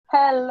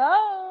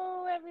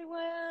Hello,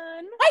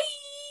 everyone.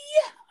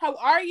 Hi! How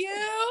are you?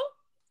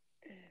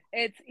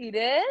 It's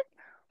Edith,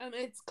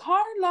 It's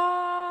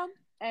Carla.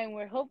 and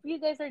we hope you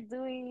guys are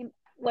doing.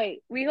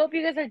 Wait, we hope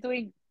you guys are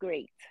doing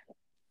great.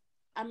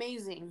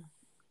 Amazing.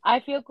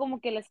 I feel como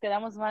que les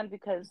quedamos mal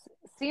because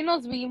sí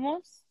nos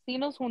vimos, sí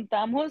nos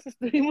juntamos,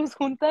 estuvimos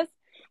juntas,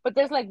 but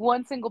there's like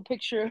one single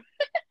picture.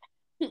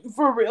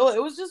 For real,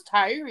 it was just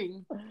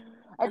tiring.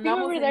 I think we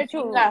Andamos were en there to.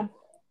 chinga.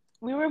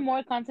 We were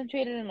more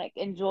concentrated in like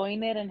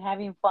enjoying it and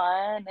having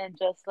fun and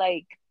just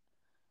like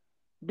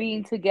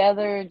being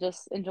together and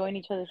just enjoying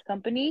each other's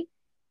company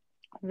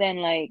than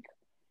like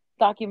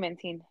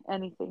documenting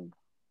anything.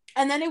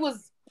 And then it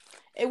was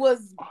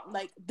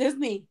like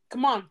Disney.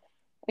 Come on.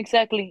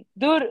 Exactly.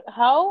 Dude,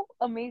 how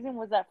amazing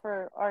was that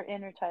for our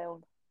inner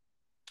child?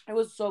 It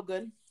was so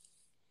good.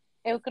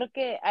 Eu creo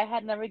que I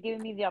had never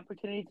given me the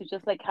opportunity to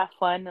just like have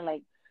fun and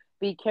like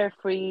be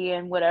carefree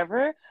and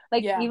whatever.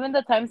 Like Yeah. even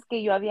the times que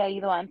yo había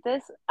ido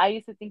antes, I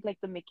used to think like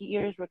the Mickey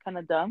ears were kind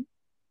of dumb.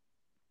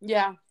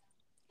 Yeah.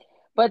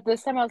 But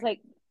this time I was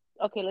like,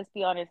 okay, let's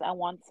be honest, I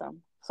want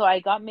some. So I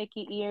got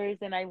Mickey ears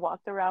and I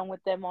walked around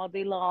with them all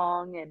day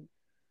long and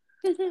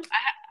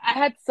I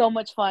had so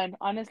much fun.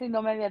 Honestly,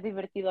 no me había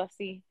divertido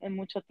así en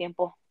mucho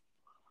tiempo.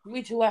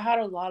 Me too. I had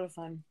a lot of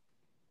fun.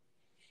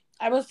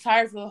 I was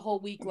tired for the whole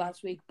week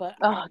last week, but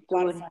I had Oh, a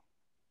lot of dude. fun.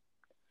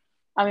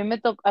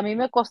 A mí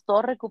me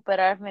costó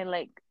recuperarme,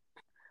 like,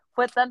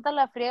 fue tanta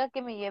la friega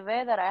que me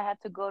llevé that I had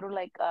to go to,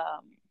 like,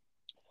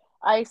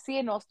 I see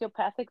an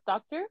osteopathic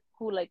doctor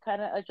who, like,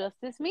 kind of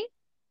adjusts me.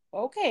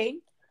 Okay.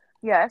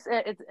 Yes,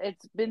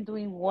 it's been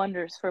doing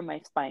wonders for my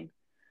spine.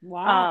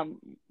 Wow.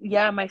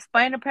 Yeah, my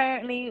spine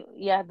apparently,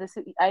 yeah,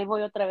 I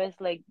voy otra vez,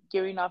 like,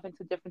 gearing off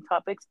into different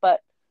topics,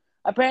 but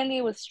apparently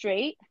it was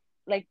straight,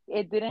 like,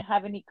 it didn't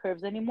have any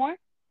curves anymore.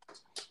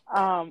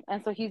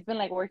 And so he's been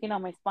like working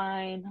on my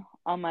spine,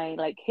 on my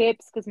like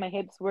hips, because my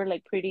hips were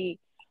like pretty.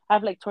 I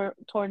have like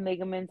torn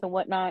ligaments and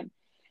whatnot,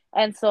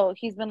 and so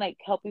he's been like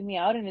helping me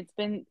out, and it's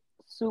been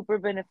super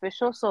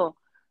beneficial. So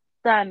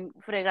tan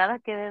fregada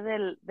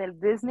quedé del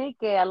Disney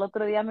que al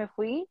otro día me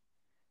fui.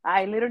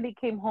 I literally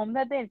came home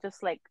that day and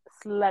just like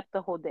slept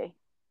the whole day.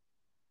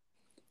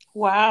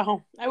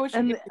 Wow. I wish I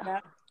And could do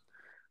that.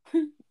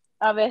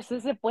 a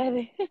veces se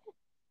puede.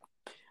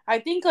 I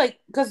think like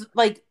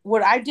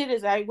what I did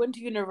is I went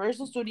to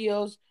Universal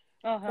Studios,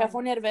 Uh-huh.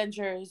 California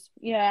Adventures,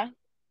 Yeah.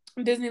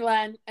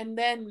 Disneyland, and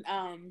then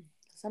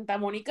Santa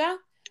Monica.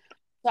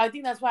 So I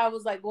think that's why I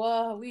was like,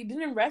 well, we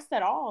didn't rest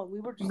at all.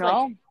 We were just like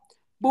No.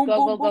 boom, Go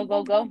boom, go go boom, go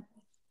boom, go. boom.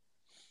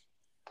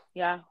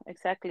 Yeah.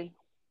 Exactly.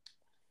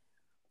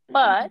 Mm.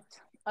 But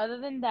other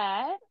than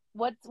that,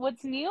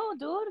 what's new,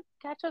 dude?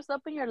 Catch us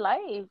up in your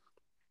life.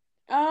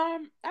 I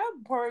have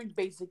a pretty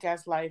basic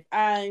ass life.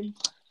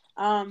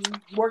 I'm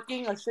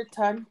working a shit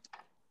ton.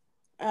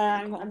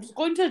 And I'm Okay. just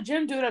going to the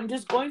gym, dude. I'm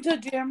just going to the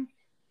gym,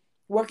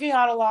 working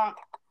out a lot.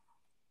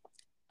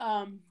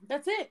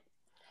 That's it.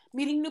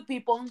 Meeting new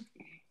people,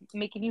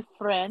 Making you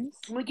friends.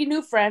 making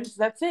new friends.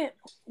 That's it.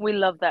 We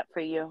love that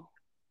for you.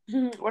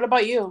 What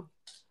about you?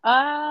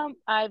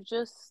 I've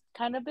just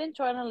kind of been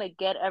trying to like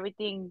get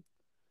everything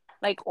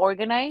like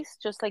organized,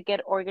 just like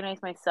get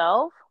organized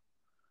myself.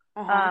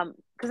 Uh huh.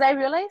 Because I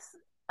realize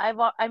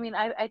I mean,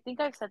 I think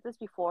I've said this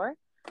before,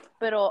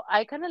 but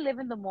I kind of live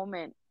in the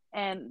moment,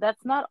 and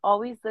that's not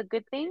always the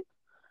good thing.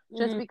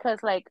 Just Hmm. because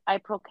like I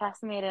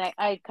procrastinate and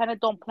I kind of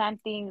don't plan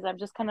things. I'm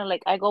just kind of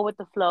like I go with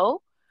the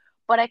flow,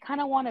 but I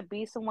kind of want to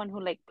be someone who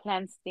like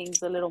plans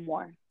things a little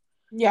more.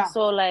 Yeah.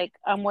 So like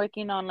I'm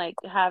working on like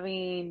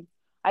having.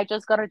 I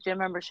just got a gym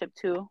membership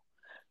too.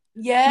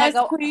 Me Yes,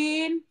 acabo,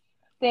 queen.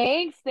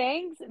 thanks.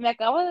 Me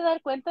acabo de dar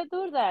cuenta,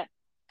 dude, that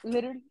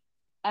literally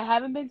I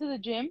haven't been to the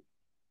gym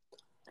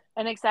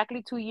in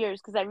exactly 2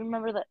 years because I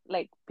remember that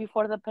like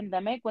before the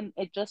pandemic when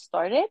it just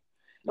started,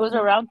 it was Hmm.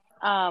 around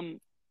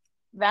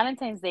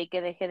Valentine's Day que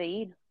dejé de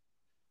ir.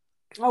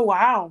 Oh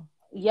wow,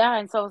 Yeah,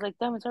 and so I was like,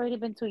 damn, it's already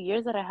been 2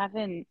 years that I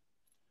haven't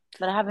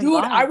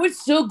dude, I gone. would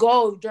still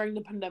go during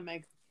the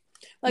pandemic.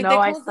 Like they No,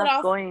 I closed it stopped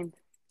off. going.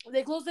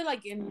 They closed it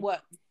like in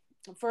what?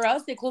 For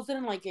us, they closed it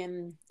in like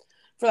in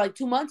for like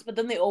 2 months, but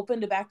then they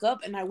opened it back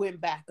up, and I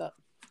went back up,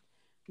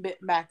 bit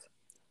back.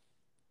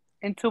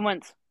 In 2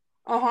 months.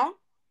 Uh huh.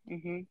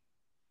 Hmm.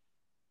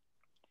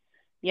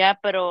 Yeah,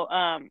 pero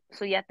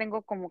so ya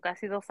tengo como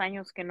casi 2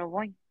 años que no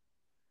voy.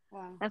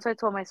 Wow. And so I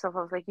told myself,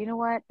 I was like, you know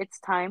what? It's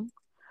time.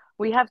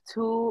 We have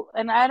two,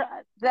 and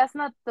that's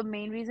not the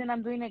main reason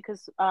I'm doing it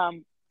because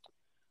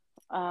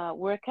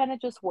we're kind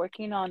of just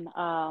working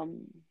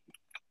on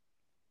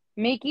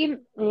making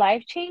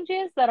life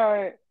changes that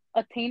are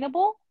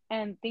attainable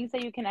and things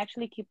that you can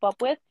actually keep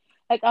up with.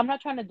 Like I'm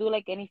not trying to do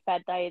like any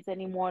fat diets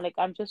anymore. Like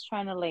I'm just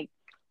trying to like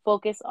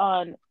focus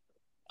on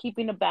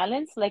keeping a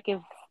balance. Like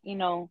if you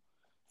know,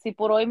 si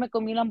por hoy me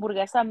comí la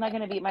hamburguesa, I'm not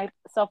gonna beat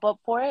myself up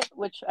for it,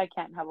 which I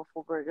can't have a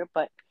full burger.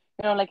 But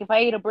you know, like if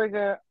I eat a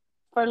burger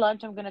for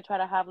lunch, I'm gonna try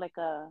to have like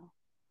a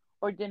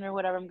or dinner,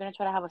 whatever. I'm gonna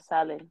try to have a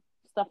salad,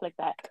 stuff like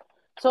that.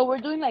 So we're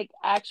doing like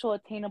actual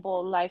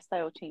attainable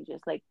lifestyle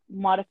changes, like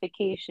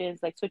modifications,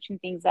 like switching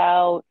things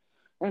out.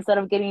 Instead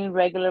of getting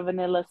regular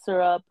vanilla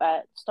syrup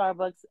at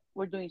Starbucks,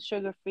 we're doing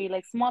sugar free,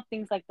 like small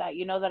things like that,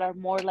 that are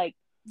more like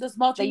The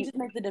small that you, changes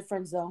make the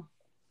difference, though.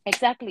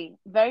 exactly,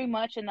 very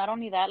much. And not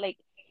only that, like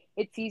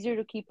it's easier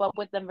to keep up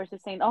with them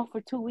versus saying, oh, for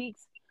 2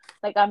 weeks,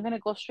 like I'm gonna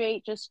go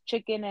straight just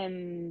chicken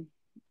and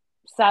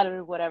salad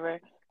or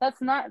whatever.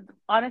 That's not,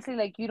 honestly,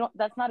 like you don't,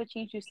 that's not a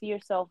change you see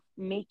yourself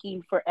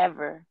making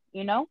forever.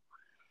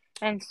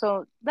 And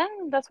so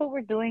then that's what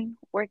we're doing,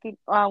 working.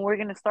 We're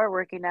gonna start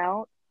working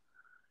out.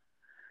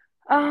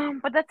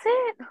 But that's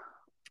it.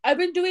 I've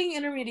been doing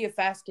intermediate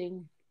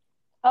fasting.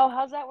 Oh,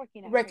 how's that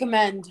working out for you?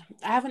 Recommend.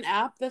 I have an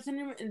app that's in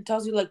it, and it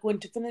tells you like when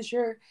to finish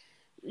your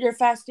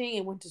fasting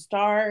and when to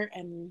start,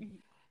 and Mhm.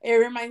 it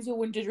reminds you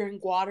when to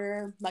drink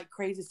water, like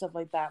crazy stuff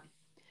like that.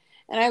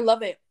 And I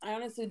love it. I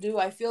honestly do.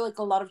 I feel like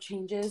a lot of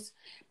changes.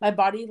 My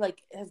body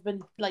like has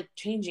been like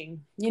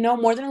changing.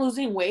 More than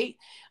losing weight,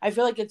 I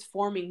feel like it's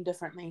forming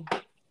differently.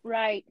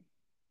 Right.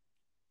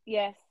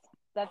 Yes.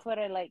 That's what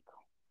I like.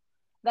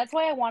 That's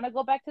why I want to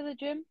go back to the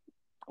gym.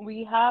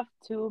 We have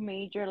two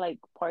major like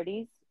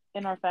parties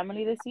in our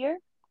family this year.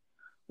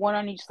 One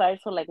on each side,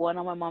 so like one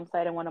on my mom's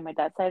side and one on my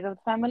dad's side of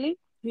the family.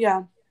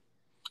 Yeah.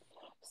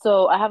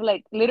 So I have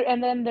like later,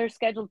 and then they're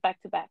scheduled back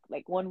to back,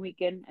 like one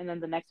weekend, and then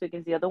the next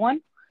weekend is the other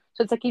one.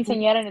 So it's a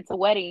quinceañera and it's a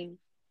wedding,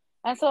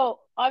 and so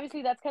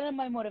obviously that's kind of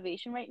my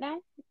motivation right now.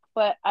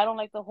 But I don't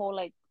like the whole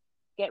like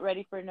get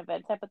ready for an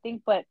event type of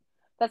thing. But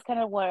that's kind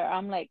of where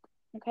I'm like,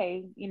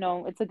 okay,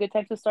 it's a good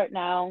time to start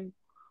now.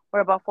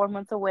 We're about 4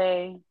 months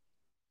away.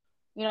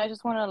 I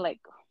just want to like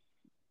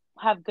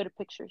have good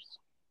pictures.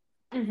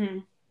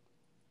 Mhm.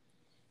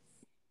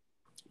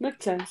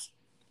 Makes sense.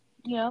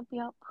 Yep,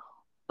 yep.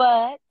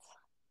 But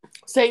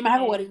Same. I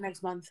have a eh, wedding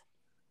next month.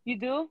 you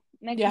do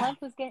next Yeah. month?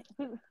 Who's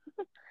getting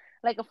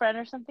like a friend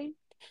or something?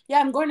 Yeah.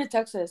 I'm going to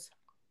Texas.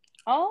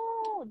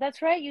 Oh,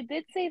 that's right. You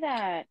did say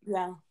that.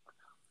 Yeah.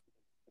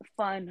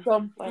 Fun, So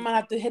I'm fun. gonna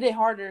have to hit it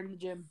harder in the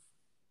gym.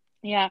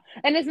 Yeah,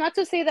 and it's not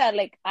to say that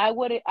like I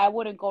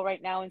wouldn't go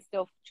right now and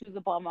still choose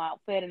a bomb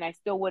outfit, and I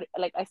still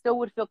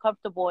would feel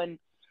comfortable and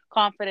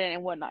confident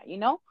and whatnot.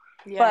 Yeah.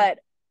 But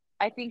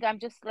I think I'm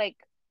just like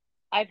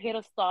I've hit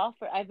a stall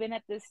for I've been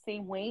at this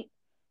same weight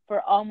for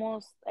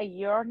almost a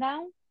year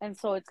now, and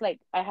so it's like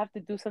I have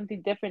to do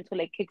something different to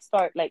like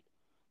kickstart like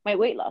my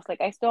weight loss. Like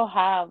I still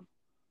have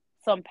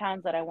some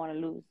pounds that I want to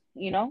lose.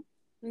 Yeah.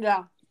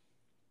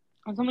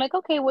 And so I'm like,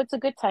 okay, what's a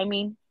good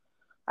timing?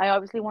 I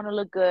obviously want to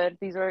look good.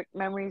 These are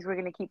memories we're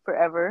gonna keep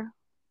forever,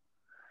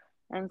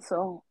 and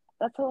so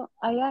that's all.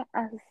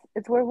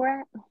 It's where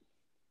we're at.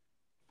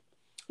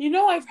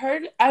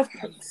 I've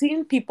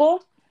seen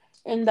people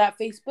in that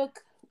Facebook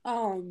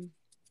um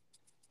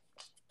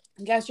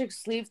gastric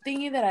sleeve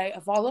thingy that I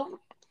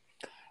follow.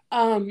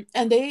 And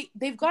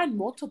they've gotten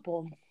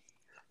multiple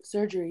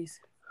surgeries.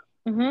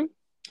 Mm-hmm.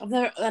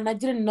 And I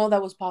didn't know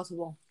that was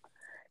possible.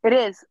 It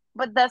is,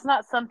 but that's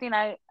not something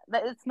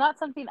it's not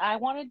something I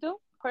want to do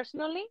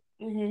personally.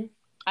 Mhm.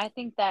 I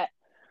think that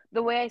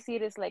the way I see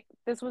it is like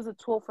this was a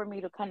tool for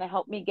me to kind of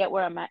help me get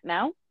where I'm at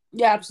now,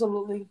 Yeah,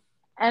 absolutely.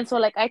 and so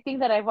like I think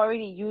that I've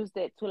already used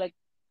it to like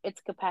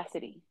its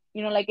capacity.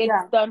 Like it's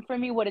Yeah. done for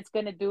me what it's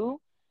gonna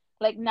do.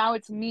 Like now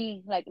it's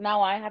me. Like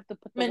now I have to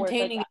put the work. Like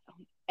Maintaining it.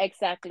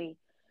 exactly.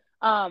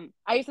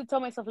 I used to tell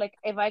myself like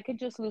if I could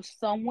just lose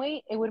some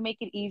weight, it would make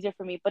it easier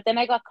for me. But then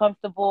I got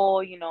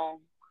comfortable.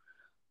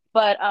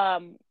 But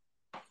I'm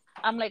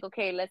like,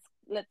 okay, let's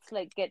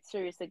like get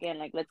serious again.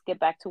 Like let's get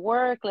back to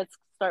work. Let's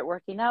start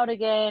working out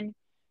again,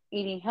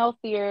 eating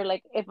healthier.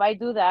 Like if I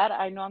do that,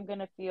 I know I'm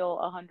gonna feel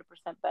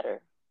 100%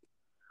 better.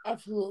 I,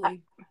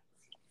 Absolutely.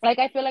 like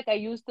I feel like I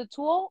used the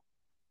tool,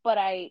 but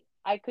I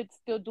could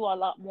still do a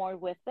lot more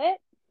with it.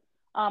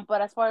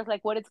 But as far as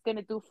like what it's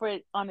gonna do for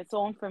it on its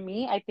own for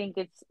me, I think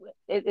it's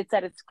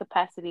at its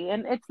capacity,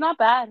 and it's not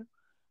bad.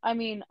 I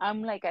mean,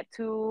 I'm like at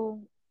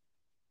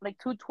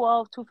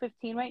 212,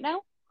 215 right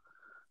now.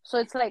 So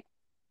it's like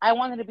I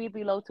wanted to be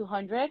below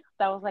 200.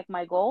 That was like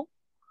my goal.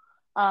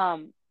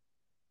 Um,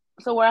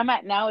 so where I'm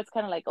at now, it's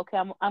kind of like okay,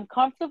 I'm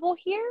comfortable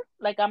here.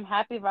 Like I'm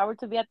happy. If I were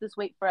to be at this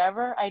weight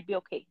forever, I'd be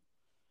okay.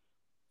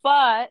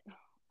 But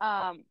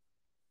um,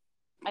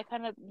 I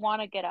kind of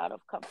want to get out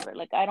of comfort.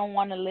 Like I don't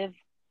want to live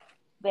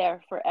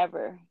there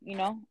forever.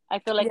 I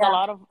feel like a Yeah.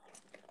 lot of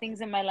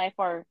things in my life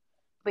are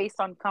based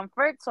on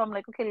comfort. So I'm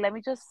like, okay, let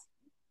me just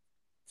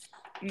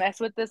mess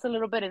with this a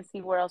little bit and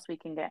see where else we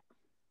can get.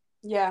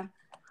 Yeah.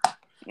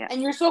 Yeah.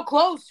 And you're so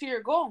close to your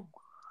goal.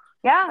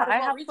 Yeah, Might as I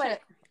well have reach what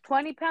it.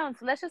 20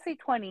 pounds. Let's just say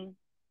 20,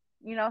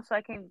 so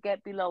I can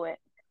get below it.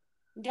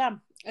 Yeah.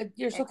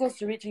 You're so Like close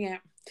to reaching it.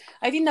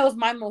 I think that was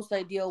my most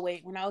ideal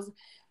weight when I was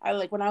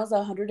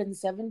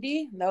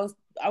 170.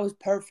 I was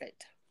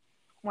perfect.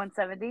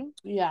 170.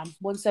 Yeah,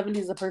 170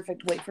 is a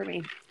perfect weight for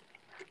me.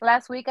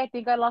 Last week, I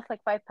think I lost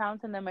like 5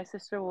 pounds, and then my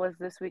sister was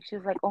this week.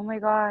 She's like, "Oh my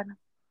god,"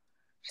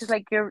 she's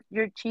like, "Your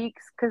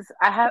cheeks," because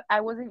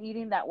I wasn't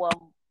eating that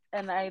well,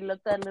 and I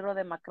looked a little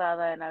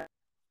demacrada, and I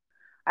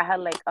had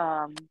like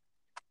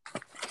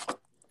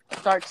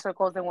dark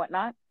circles and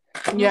whatnot.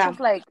 And Yeah. she's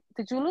like,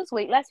 "Did you lose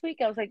weight last week?"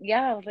 I was like,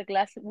 "Yeah." I was like,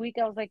 "Last week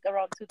I was like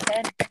around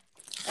 210."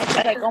 And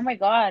she's like, "Oh my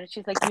god,"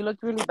 she's like, "You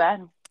looked really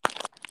bad."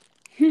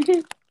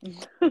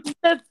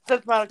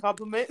 That's not a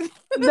compliment.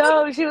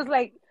 No, she was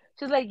like,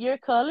 "Your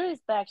color is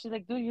back." She's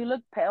like, "Dude, you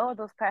look pale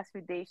those past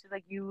few days." She's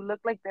like, "You look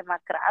like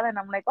demacrada," and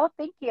I'm like, "Oh,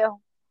 thank you."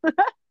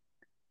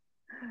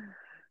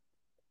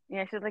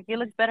 Yeah, she's like, "You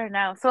look better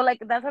now." So like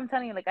that's what I'm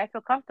telling you. Like I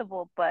feel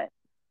comfortable, but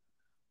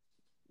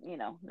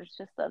there's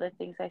just other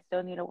things I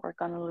still need to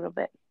work on a little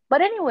bit.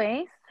 But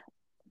anyways,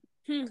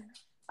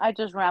 I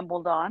just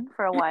rambled on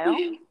for a while.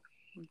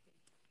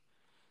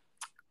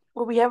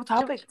 Well, we have a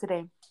topic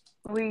today.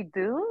 We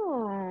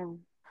do.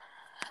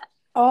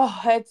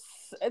 Oh,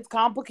 it's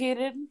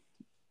complicated.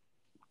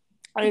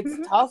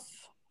 It's tough.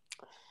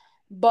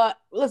 But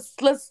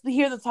let's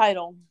hear the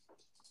title.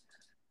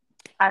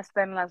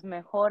 Hasta en las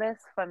mejores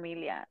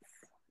familias.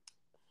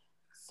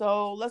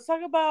 So let's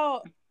talk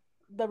about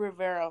the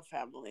Rivera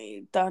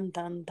family. Dun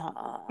dun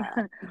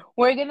dun.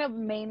 We're gonna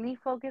mainly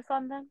focus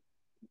on them.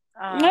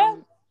 Yeah.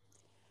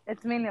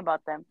 It's mainly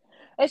about them.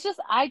 I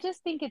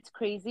just think it's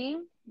crazy.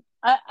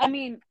 I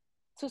mean,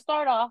 to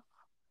start off,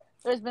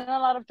 there's been a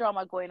lot of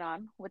drama going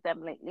on with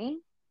them lately.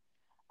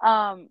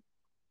 Um,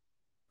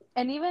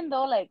 and even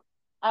though like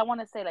I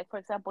want to say like for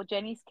example,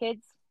 Jenny's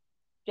kids,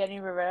 Jenny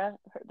Rivera,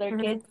 their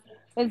Mm-hmm. kids,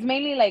 it's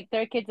mainly like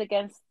their kids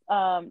against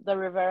the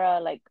Rivera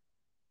like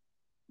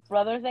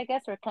brothers, I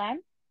guess, or clan.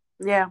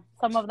 Yeah.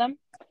 Some of them,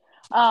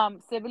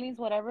 siblings,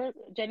 whatever,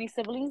 Jenny's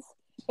siblings.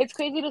 It's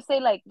crazy to say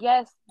like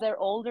yes, they're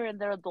older and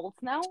they're adults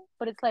now,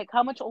 but it's like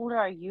how much older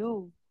are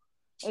you?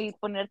 Y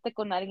ponerte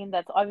con alguien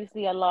that's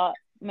obviously a lot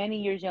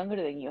many years younger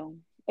than you.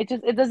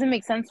 It doesn't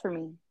make sense for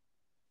me.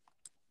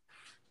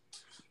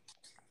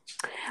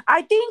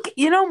 I think,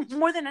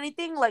 more than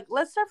anything, like,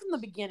 let's start from the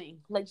beginning.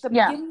 Like, the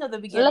Yeah, beginning of the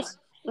beginning.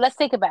 let's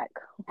take it back.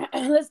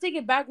 Let's take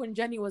it back when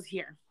Jenny was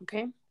here,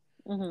 okay?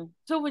 Mm-hmm.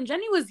 So when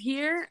Jenny was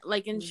here,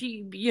 like, and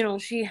she,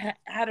 she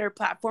had her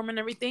platform and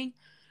everything,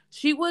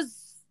 she had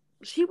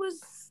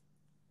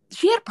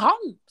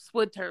problems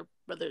with her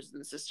brothers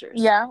and sisters.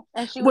 Yeah,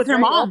 and she was With her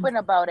very mom. open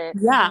about it.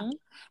 Yeah. Mm-hmm.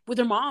 With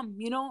her mom,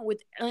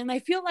 and I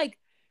feel like,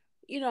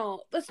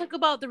 let's talk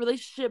about the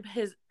relationship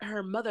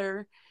her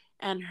mother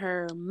and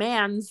her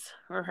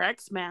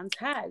ex-man's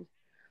had.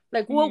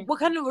 Like, Mm-hmm. what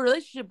kind of a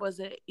relationship was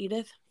it,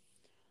 Edith?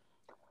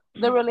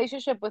 The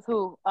relationship with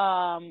who?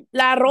 La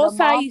The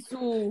Rosa mom y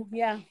su,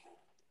 yeah.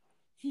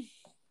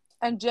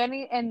 and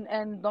Jenny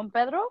and Don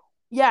Pedro.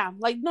 Yeah,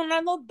 like, no,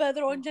 not Don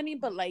Pedro and Jenny,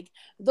 but like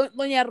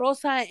Doña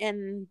Rosa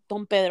and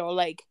Don Pedro.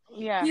 Like,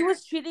 Yeah, he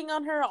was cheating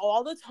on her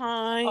all the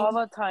all time.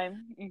 the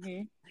time.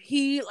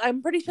 Mm-hmm.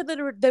 I'm pretty sure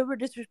that they were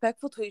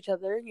disrespectful to each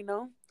other,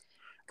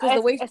 because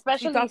the way she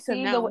Especially talks to him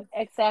seeing the now.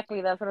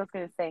 exactly that's what I was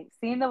gonna say.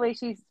 Seeing the way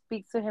she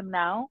speaks to him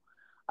now,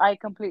 I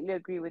completely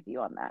agree with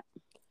you on that.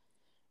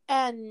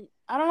 And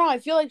I don't know, I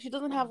feel like she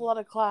doesn't have a lot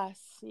of class.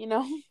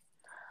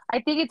 I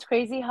think it's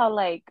crazy how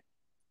like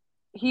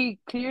he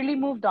clearly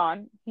moved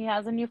on. He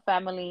has a new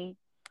family,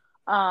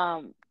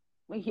 um,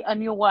 a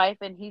new wife,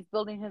 and he's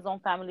building his own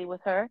family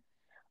with her.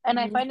 And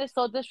I Mm-hmm. find it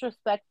so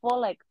disrespectful,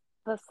 like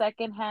the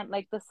second,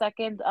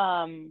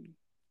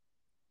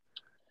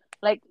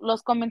 like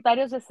los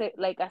comentarios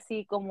like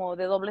así como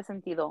de doble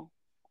sentido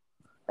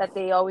that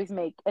they always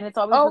make, and it's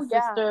always the Oh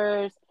yeah,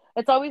 sisters,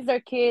 it's always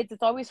their kids,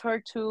 it's always her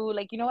too.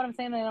 Like you know what I'm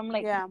saying? And I'm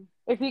like, yeah.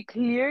 if he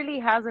clearly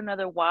has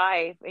another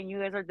wife and you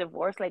guys are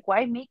divorced, like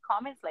why make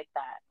comments like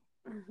that?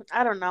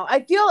 I don't know.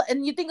 I feel,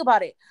 and you think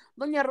about it,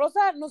 Doña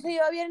Rosa no se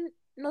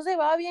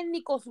llevaba bien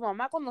ni con su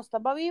mamá cuando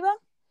estaba viva,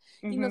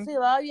 y no Mm-hmm. se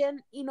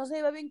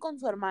llevaba bien con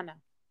su hermana.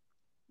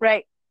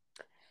 Right.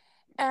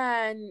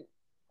 And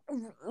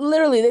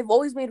literally, they've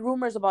always made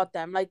rumors about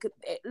them. Like,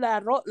 la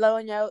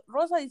Doña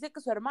Rosa dice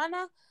que su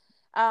hermana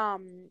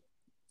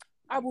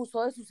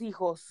abusó de sus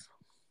hijos.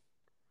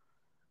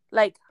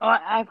 Like, Oh,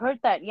 I've heard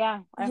that.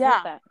 Yeah, I've heard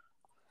yeah. that.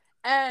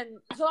 And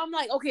so I'm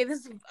like, okay,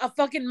 this is a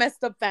fucking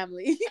messed up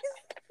family.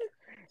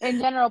 In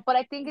general, but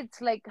I think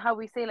it's like how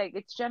we say, like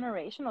it's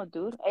generational,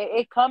 dude.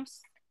 It comes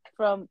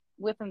from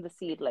within the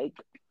seed, like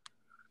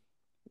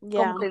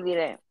Yeah. como te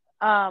diré.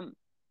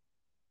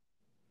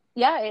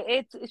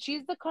 Yeah,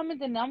 she's the common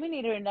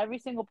denominator in every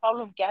single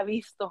problem que ha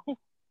visto.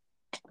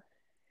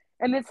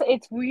 And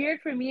it's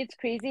weird for me. It's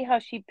crazy how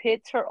she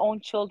pits her own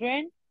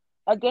children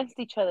against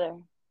each other.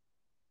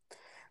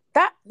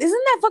 That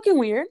isn't that fucking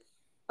weird?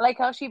 Like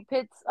how she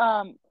pits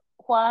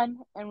Juan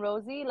and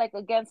Rosie like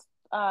against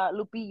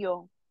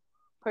Lupillo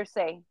per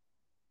se.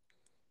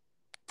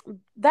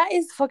 That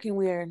is fucking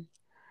weird.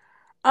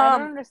 I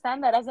don't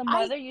understand that. As a I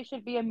mother, you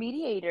should be a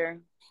mediator.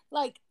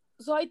 like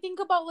so I think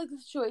about like the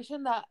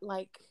situation that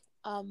like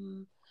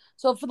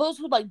so for those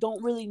who like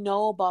don't really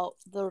know about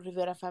the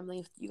Rivera family,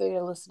 if you guys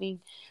are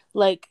listening,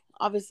 like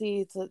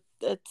obviously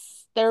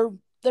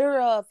they're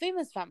a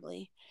famous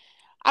family.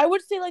 I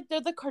would say like they're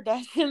the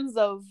Kardashians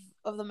of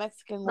the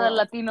Mexican The world.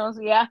 Latinos,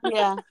 yeah.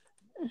 Yeah.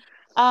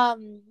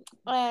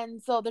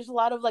 And so there's a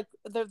lot of like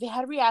they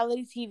had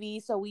reality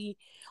TV, so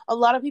a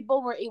lot of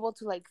people were able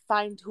to like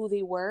find who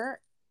they were.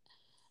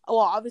 Well,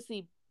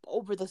 obviously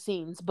over the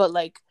scenes, but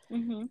like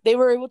Mm-hmm. they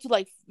were able to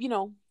like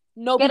know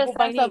Get a people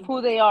by sense of name.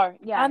 who they are.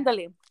 Yeah.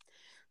 Ándale.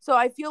 So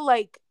I feel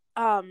like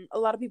a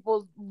lot of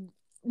people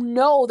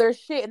know their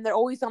shit and they're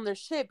always on their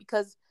shit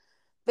because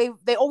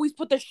they always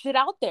put their shit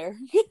out there.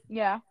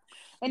 Yeah.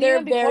 And They're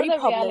even before very the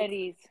public.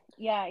 realities,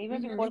 yeah,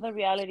 even before Hmm. the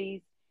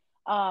realities,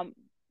 um,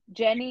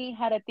 Jenny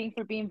had a thing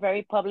for being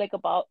very public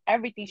about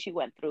everything she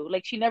went through.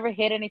 Like she never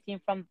hid anything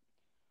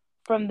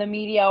from the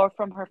media or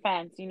from her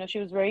fans. You know, she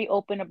was very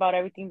open about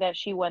everything that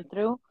she went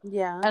through.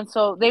 Yeah. And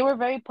so they were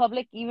very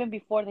public even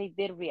before they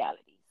did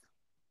realities.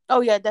 Oh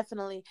yeah,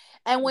 definitely.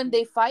 And when Hmm.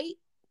 they fight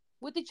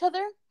with each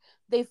other,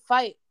 they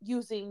fight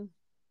using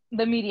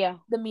The media.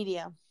 the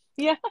media,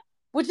 Yeah.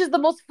 which is the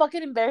most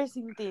fucking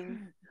embarrassing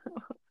thing.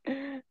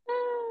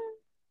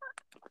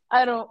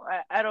 I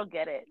don't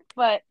get it.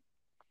 But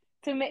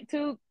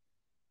to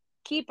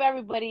keep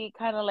everybody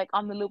kind of like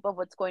on the loop of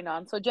what's going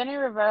on. So Jenny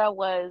Rivera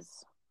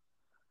was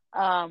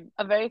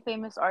a very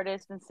famous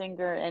artist and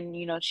singer, and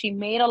you know she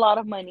made a lot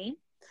of money.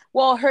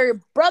 Well,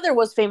 her brother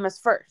was famous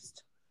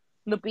first.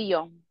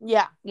 Lupillo,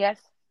 Yeah. yes,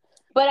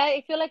 but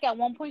I feel like at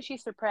one point she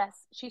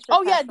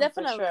Oh yeah, surpassed him for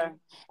definitely. sure.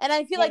 And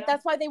I feel You like know,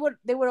 that's why they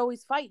would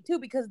always fight too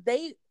because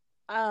they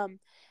um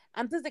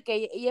antes de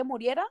que ella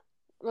muriera,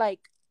 like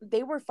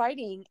they were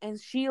fighting and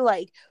she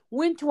like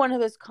went to one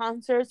of his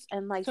concerts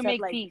and like to said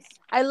make like peace.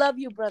 I love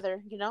you,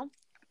 brother, you know?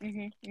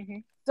 Hmm.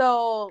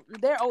 So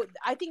there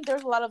I think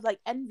there's a lot of like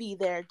envy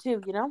there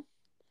too, you know?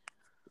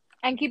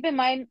 And keep in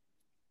mind,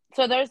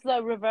 so there's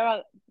the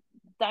Rivera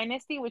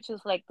dynasty, which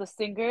is like the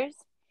singers,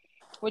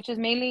 which is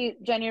mainly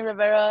Jenny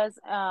Rivera's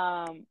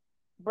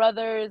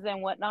brothers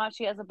and whatnot.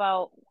 She has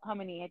about how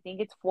many? I think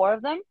it's four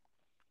of them.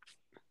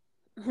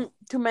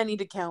 Too many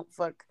to count,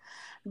 fuck.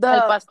 El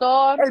The Pastor,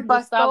 El Pastor.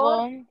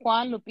 Gustavo,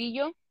 Juan,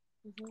 Lupillo.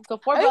 Mhm. So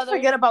four I always brothers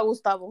forget about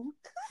Gustavo.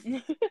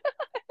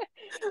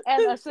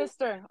 and a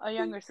sister, a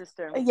younger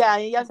sister, Yeah,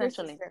 a younger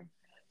essentially. sister.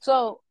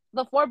 So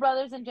the four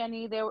brothers and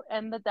Jenny, they were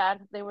and the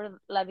dad, they were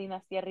La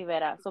Dinastía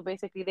Rivera. So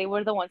basically, they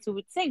were the ones who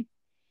would sing.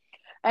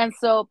 And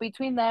so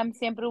between them,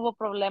 siempre hubo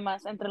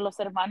problemas entre los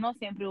hermanos.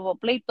 Siempre hubo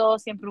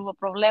pleitos. Siempre hubo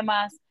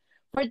problemas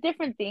for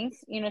different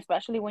things. You know,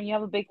 especially when you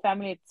have a big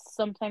family, it's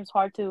sometimes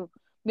hard to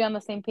be on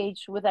the same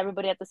page with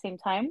everybody at the same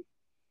time.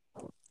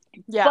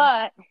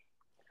 Yeah.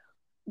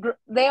 But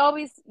they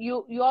always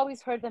you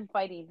always heard them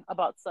fighting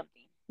about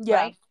something, Yeah.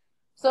 right?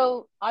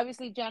 So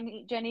obviously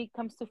Jenny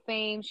comes to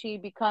fame. She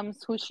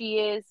becomes who she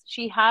is.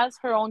 She has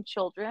her own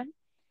children,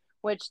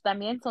 which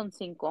también son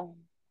cinco.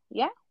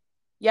 Yeah,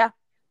 Yeah.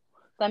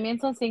 también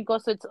son cinco.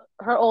 So it's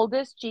her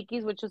oldest,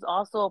 Chiquis, which is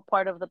also a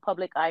part of the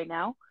public eye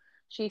now.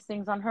 She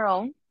sings on her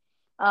own.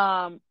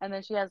 And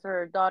then she has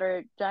her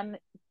daughter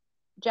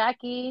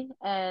Jackie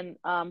and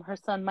her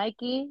son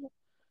Mikey,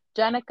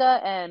 Janica,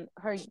 and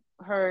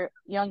her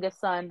youngest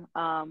son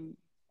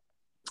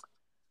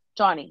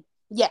Johnny.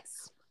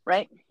 Yes.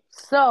 Right?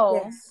 So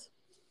Yes.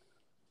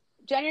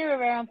 Jenny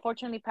Rivera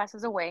unfortunately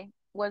passes away.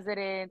 Was it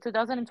in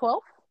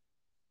 2012?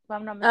 If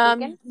I'm not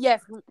mistaken,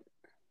 Yes.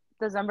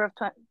 December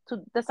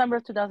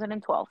of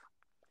 2012,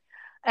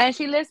 and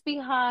she leaves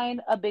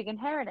behind a big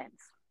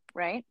inheritance,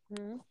 right?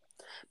 Mhm.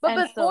 But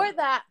And so, before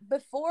that,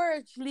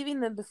 before leaving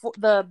before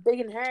the big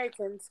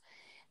inheritance,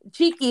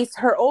 Chiquis,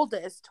 her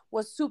oldest,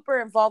 was super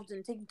involved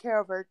in taking care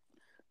of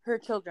her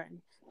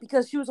children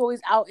because she was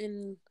always out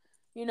in,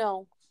 you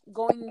know,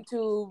 going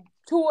to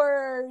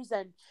tours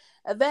and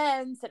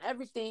events and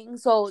everything.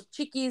 So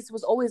Chiquis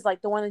was always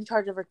like the one in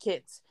charge of her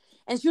kids,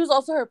 and she was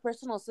also her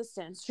personal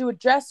assistant. She would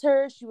dress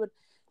her. She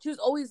was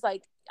always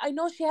like, I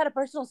know she had a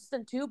personal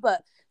assistant too,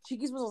 but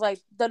Chiquis was like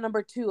the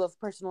number two of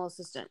personal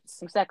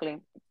assistants. exactly,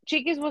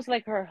 Chiquis was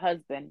like her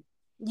husband.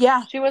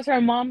 Yeah, She was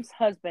her mom's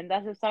husband.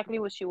 That's exactly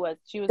what she was.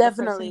 She was the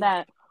person definitely.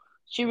 that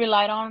she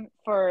relied on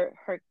for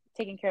her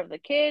taking care of the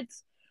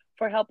kids,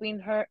 for helping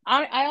her.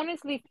 I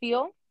honestly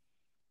feel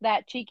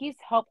that Chiquis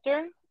helped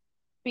her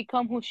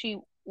become who she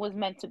was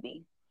meant to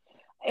be.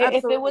 If it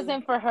Absolutely.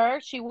 wasn't for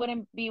her, she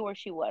wouldn't be where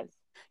she was.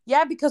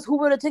 Yeah, because who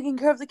would have taken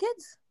care of the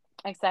kids?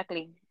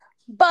 Exactly.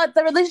 But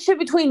the relationship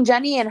between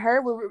Jenny and her,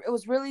 it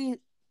was really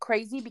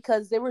crazy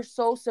because they were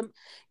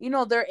you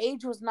know, their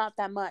age was not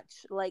that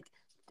much. Like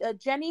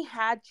Jenny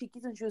had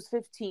Chiquis when she was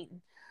 15, Mm-hmm.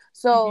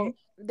 so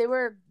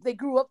they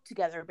grew up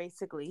together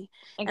basically,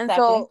 and Exactly.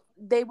 so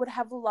they would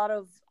have a lot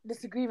of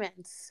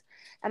disagreements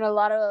and a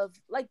lot of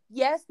like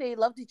yes, they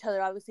loved each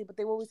other obviously, but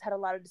they always had a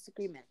lot of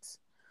disagreements.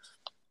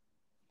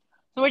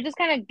 So we're just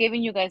kind of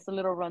giving you guys a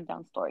little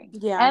rundown story.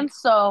 Yeah. And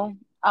so,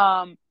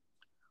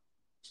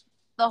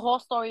 the whole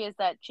story is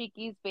that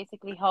Chiquis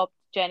basically helped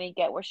Jenny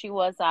get where she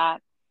was at.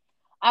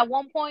 At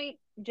one point,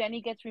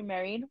 Jenny gets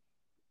remarried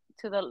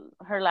to the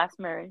her last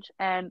marriage,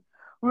 and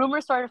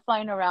rumors started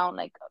flying around,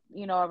 like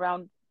you know,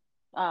 around.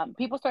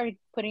 People started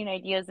putting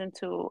ideas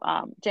into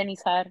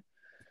Jenny's head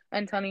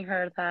and telling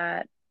her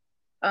that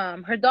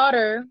her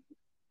daughter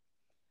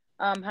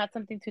had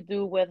something to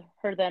do with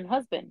her then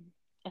husband,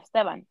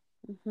 Esteban.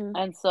 Hmm.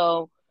 And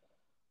so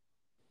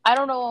I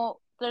don't know.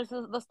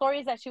 The story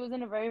is that she was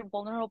in a very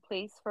vulnerable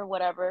place for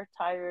whatever,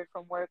 tired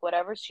from work,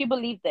 whatever. She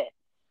believed it.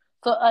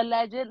 So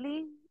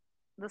allegedly,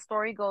 the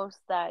story goes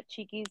that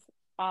Chiquis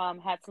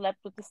had slept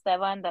with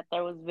Esteban, that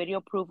there was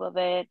video proof of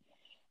it,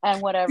 and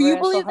Do whatever. you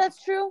And so believe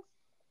that's true?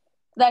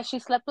 that she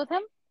slept with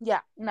him?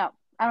 Yeah. No,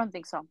 I don't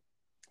think so.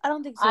 I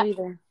don't think so I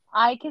either.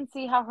 I can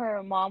see how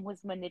her mom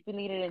was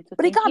manipulated into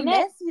But it got thinking it.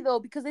 messy though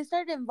because they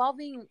started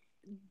involving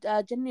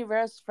Jenny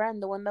Rivera's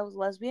friend, the one that was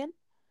lesbian,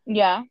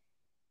 Yeah.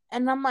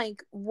 and I'm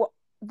like, what?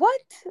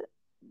 What?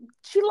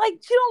 She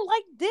don't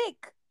like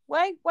dick.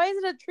 Why? Why is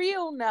it a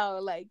trio now?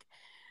 Like,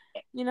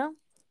 you know?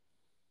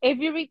 If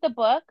you read the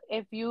book,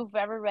 if you've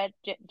ever read,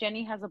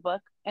 Jenny has a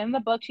book. In the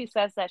book, she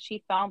says that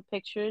she found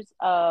pictures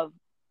of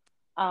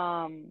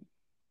um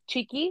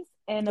Chiquis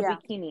in a Yeah,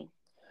 bikini.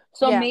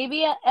 So yeah.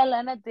 maybe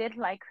Elena did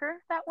like her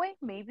that way.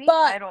 Maybe,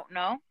 But I don't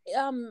know.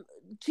 um,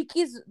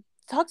 Chiquis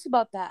talks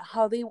about that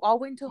how they all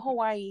went to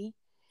Hawaii.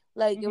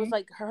 Like it was Hmm.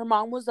 like her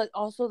mom was like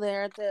also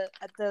there at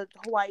the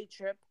Hawaii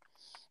trip,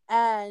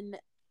 and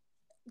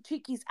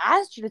Chiquis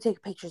asked you to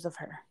take pictures of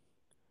her.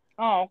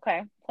 Oh,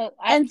 okay. So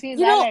I And see you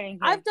that know, I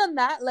didn't hear. I've done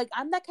that. Like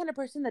I'm that kind of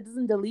person that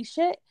doesn't delete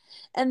shit.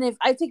 And if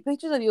I take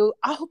pictures of you,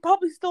 I'll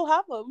probably still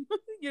have them.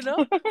 You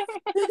know, or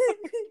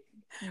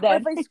if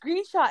Dead. I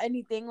screenshot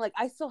anything, like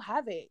I still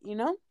have it. You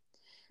know.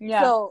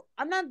 Yeah. So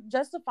I'm not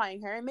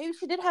justifying her. Maybe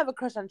she did have a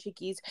crush on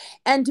Chiquis.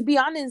 And to be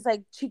honest,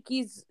 like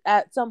Chiquis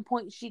at some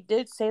point she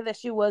did say that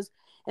she was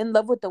in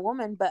love with the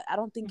woman, but I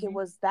don't think it Hmm.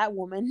 was that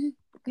woman.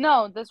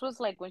 No, this was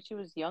like when she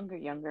was younger,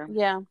 younger,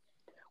 Yeah.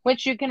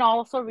 which you can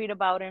also read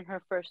about in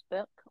her first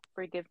book,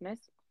 Forgiveness.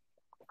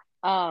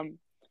 Um.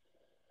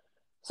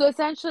 So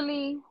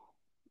essentially,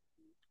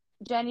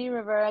 Jenny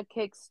Rivera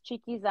kicks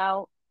Chiquis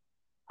out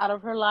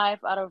of her life,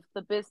 out of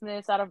the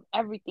business, out of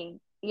everything.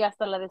 Y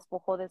hasta la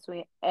despojó de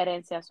su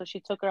herencia. So she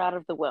took her out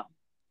of the will,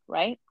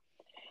 right?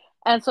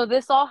 And so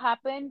this all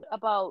happened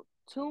about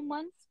 2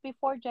 months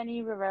before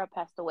Jenny Rivera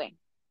passed away.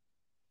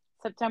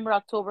 September,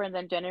 October, and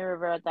then Jenny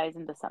Rivera dies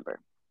in December.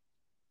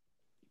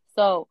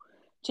 So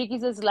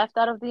Chiquis is left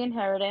out of the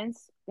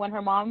inheritance. When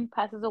her mom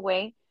passes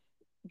away,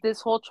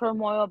 this whole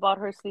turmoil about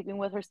her sleeping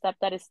with her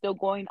stepdad is still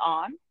going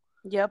on.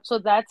 Yep. So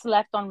that's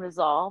left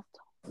unresolved.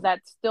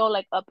 That's still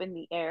like up in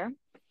the air.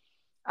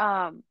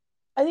 Um,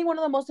 I think one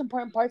of the most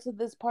important parts of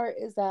this part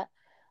is that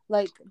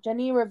like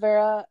Jenny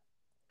Rivera,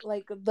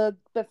 like the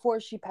before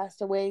she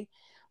passed away,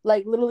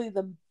 like literally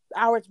the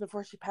hours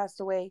before she passed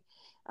away,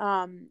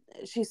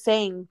 she's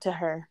saying to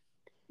her,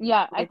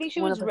 yeah, I like think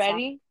she one of was her songs.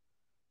 ready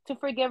to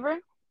forgive her.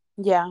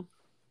 Yeah.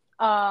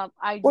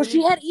 I Well, she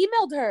really, had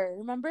emailed her,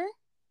 remember?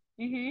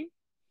 hmm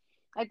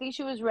I think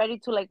she was ready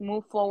to like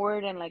move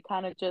forward and like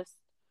kind of just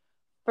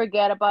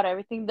forget about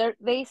everything.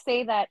 They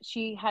say that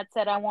she had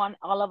said, "I want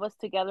all of us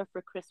together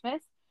for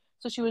Christmas,"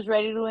 so she was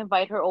ready to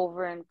invite her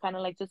over and kind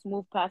of like just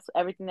move past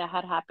everything that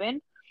had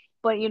happened.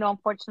 But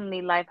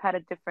unfortunately, life had a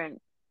different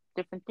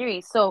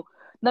theory. So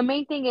the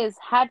main thing is,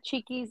 had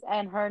Chiquis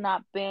and her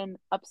not been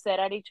upset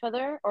at each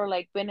other or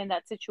like been in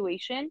that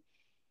situation,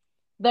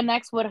 the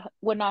next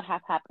would not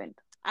have happened,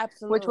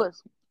 which Absolutely.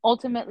 was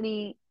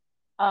ultimately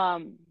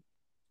um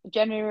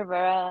Jenny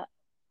Rivera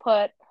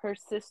put her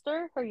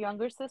sister, her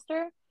younger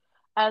sister,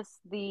 as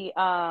the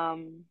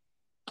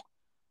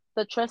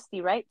trustee,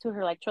 right, to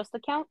her like trust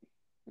account.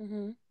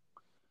 Mm-hmm.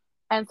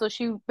 And so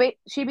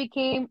she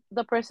became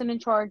the person in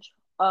charge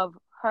of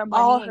her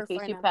All money in her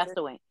case she finances. passed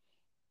away.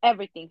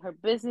 Everything, her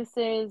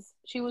businesses,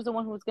 she was the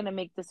one who was going to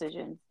make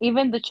decisions.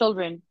 Even the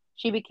children,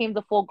 she became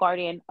the full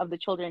guardian of the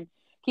children.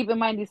 Keep in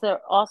mind, these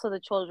are also the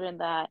children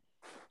that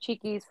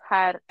Chiquis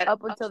had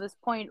up until this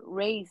point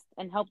raised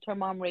and helped her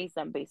mom raise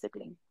them,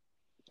 basically.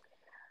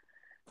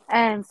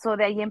 And so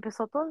de ahí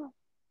empezó todo,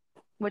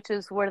 which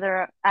is where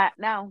they're at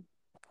now,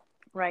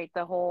 right?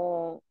 The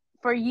whole,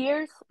 for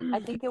years, I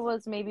think it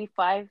was maybe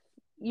 5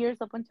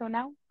 years up until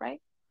now, right?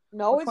 Or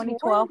No, it's more.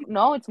 2012.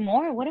 No, it's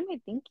more. What am I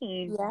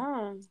thinking?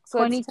 Yeah.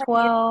 So it's 10 years.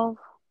 2012,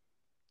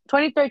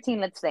 2013,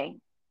 let's say.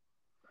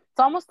 It's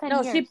almost 10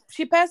 No, years.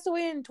 she passed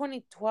away in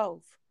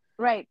 2012.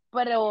 Right.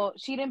 But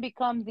she didn't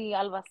become the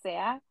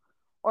albacea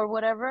or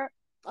whatever,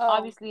 Oh.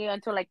 obviously,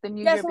 until like the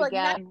new Yeah, year so like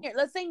nine began, years.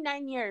 Let's say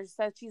 9 years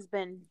that she's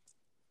been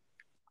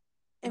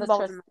the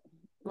involved in trust.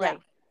 that. Yeah. Right.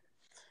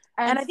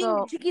 And And I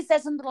think so, Chiki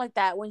said something like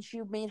that when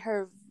she made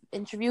her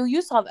interview.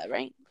 You saw that,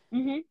 right?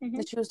 hmm hmm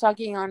That she was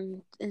talking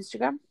on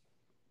Instagram.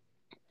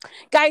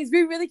 Guys,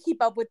 we really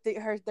keep up with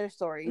their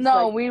stories.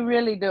 no, Like we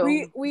really do.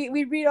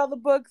 we read all the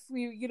books.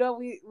 We love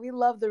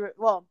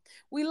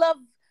we love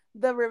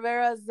the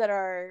Riveras that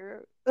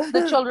are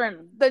The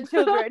children. the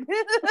children.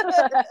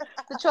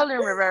 The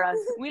children Riveras.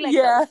 We like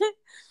Yeah. those.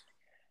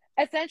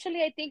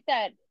 Essentially, I think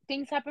that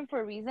things happen for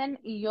a reason.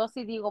 Y yo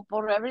sí digo,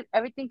 por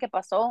everything que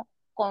pasó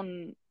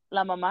con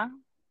la mamá,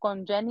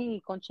 con Jenny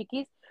y con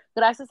Chiquis,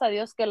 gracias a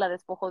Dios que la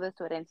despojó de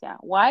su herencia.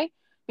 Why?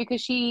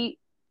 Because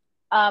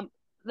um,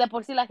 de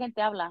por sí la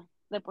gente habla,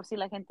 de por sí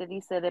la gente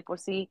dice, de por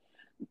sí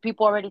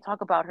people already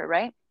talk about her,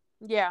 right?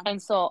 Yeah.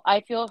 And so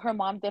I feel her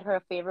mom did her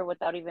a favor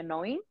without even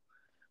knowing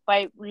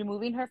by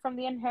removing her from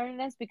the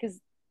inheritance, because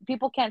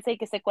people can't say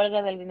que se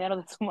cuelga del dinero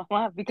de su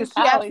mamá, And because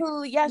she how?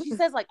 absolutely, yeah, she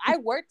says like I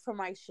worked for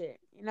my shit,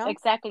 you know?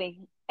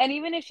 Exactly. And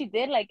even if she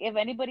did, like, if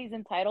anybody's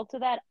entitled to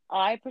that,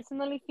 I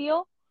personally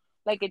feel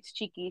like it's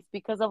Chiquis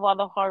because of all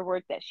the hard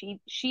work that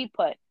she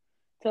put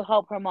to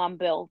help her mom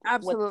build with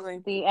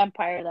Absolutely. the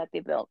empire that they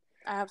built.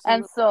 And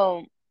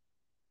Absolutely.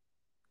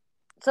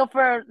 so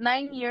for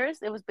 9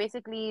 years, it was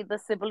basically the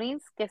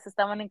siblings que se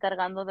estaban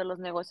encargando de los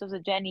negocios de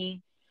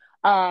Jenny.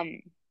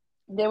 Um,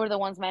 they were the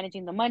ones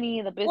managing the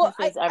money, the Well,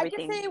 businesses, I can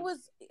say everything. it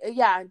was,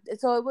 yeah.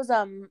 So it was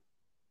uh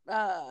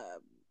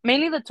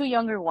Mainly the two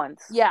younger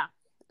ones. yeah.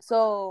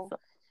 So So,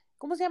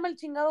 ¿cómo se llama el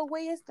chingado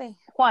güey este?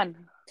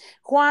 Juan.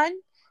 Juan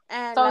It's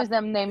and always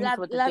them names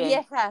with the la J.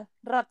 vieja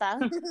rata.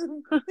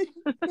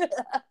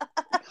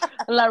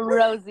 La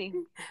Rosie.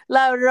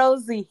 La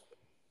Rosie.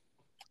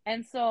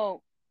 And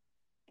so,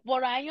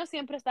 por años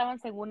siempre estaban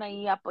según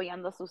ahí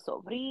apoyando a sus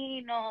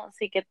sobrinos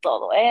y que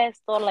todo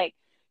esto, like,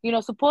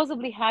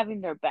 supposedly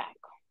having their back,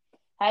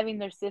 having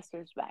their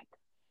sister's back.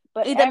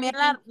 But Y también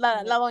everything,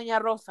 la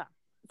doña Rosa.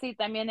 sí,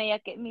 también ella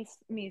que mis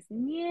Mis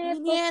nietos,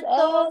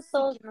 nietos, y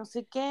estos, que no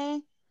sé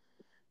qué.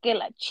 que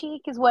la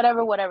chiquis,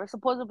 whatever,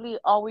 supposedly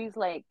always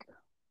like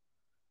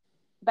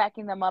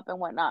backing them up and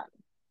whatnot.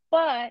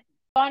 But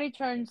Johnny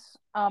turns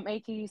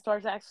 18, he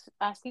starts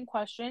asking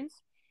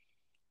questions.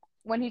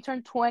 When he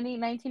turned 20,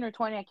 19 or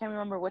 20, I can't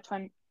remember which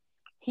one,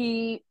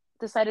 he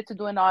decided to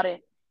do an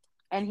audit.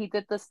 And he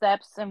did the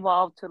steps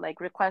involved to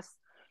like request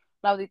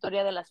la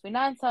auditoría de las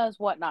finanzas,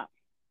 whatnot.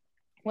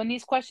 When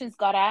these questions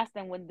got asked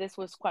and when this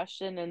was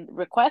questioned and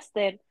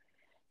requested,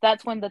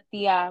 that's when the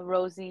tia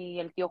Rosie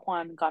y el tío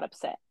Juan got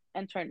upset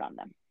and turned on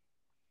them.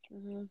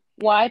 Mm-hmm.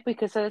 Why?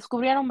 Because se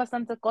descubrieron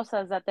bastante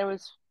cosas, that there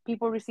was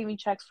people receiving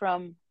checks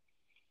from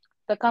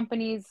the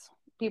companies,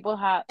 people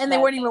have... And they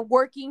weren't even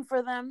working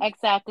for them.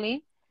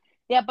 Exactly.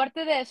 Y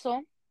aparte de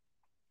eso,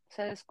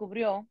 se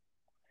descubrió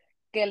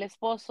que el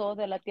esposo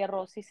de la tía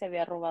Rosie se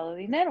había robado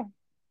dinero.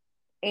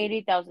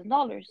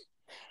 $80,000.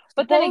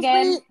 But then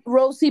again,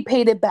 Rosie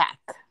paid it back.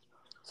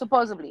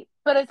 Supposedly.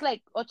 But it's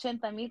like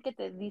 80,000 que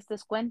te diste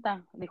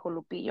cuenta, dijo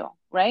Lupillo,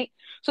 right?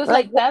 So it's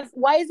like that's...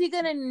 Why is he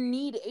gonna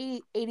need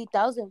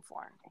 80,000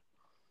 for?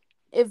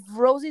 If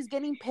Rosie's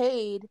getting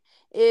paid,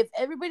 if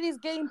everybody's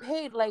getting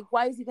paid, like,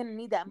 why is he gonna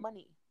need that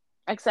money?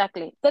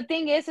 Exactly. The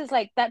thing is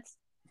like that's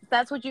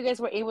what you guys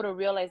were able to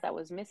realize that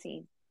was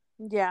missing.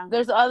 Yeah.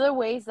 There's other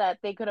ways that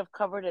they could have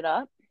covered it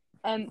up,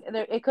 and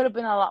it could have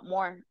been a lot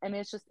more, and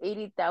it's just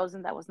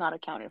 80,000 that was not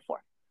accounted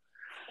for.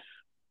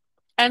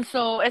 And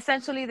so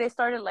essentially they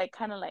started like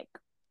kind of like,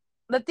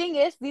 the thing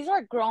is, these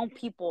are grown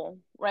people,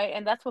 right?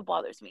 And that's what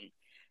bothers me,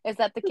 is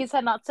that the kids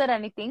had not said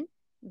anything.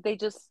 They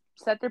just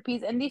said their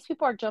piece, and these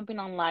people are jumping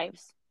on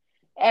lives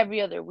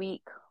every other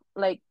week,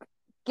 like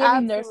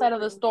giving their side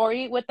of the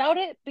story without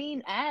it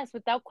being asked,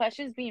 without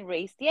questions being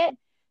raised yet.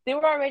 They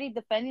were already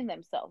defending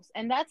themselves,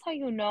 and that's how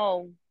you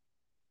know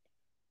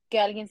que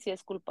alguien sí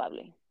es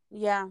culpable.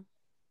 Yeah.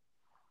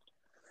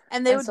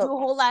 And they would do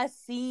whole ass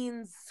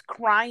scenes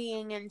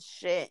crying and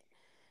shit.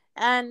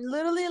 And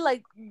literally,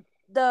 like,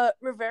 the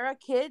Rivera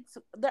kids,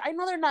 I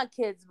know they're not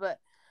kids, but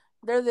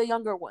they're the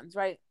younger ones,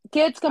 right?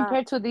 Kids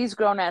compared to these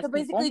grown-ass people.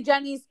 So basically,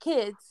 Jenny's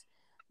kids,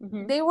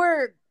 they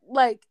were,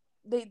 like,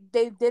 they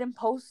didn't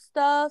post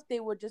stuff. They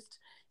would just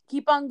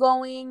keep on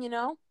going,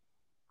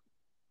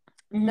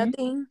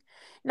 Nothing.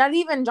 Not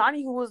even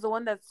Johnny, who was the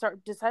one that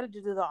decided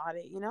to do the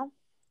audit,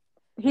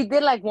 He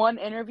did, like, one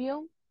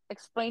interview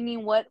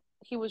explaining what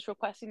he was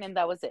requesting, and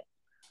that was it.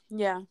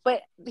 Yeah.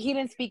 But he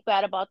didn't speak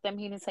bad about them.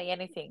 He didn't say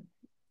anything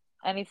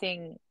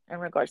in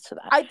regards to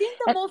that. I think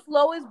the most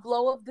lowest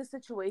blow of this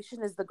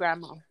situation is the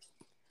grandma.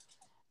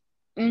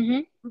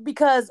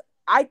 Because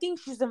I think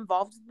she's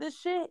involved in this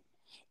shit.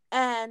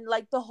 And,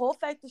 like, the whole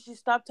fact that she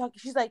stopped talking,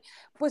 she's like,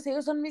 pues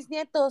ellos son mis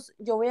nietos,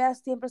 yo voy a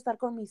siempre estar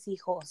con mis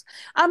hijos.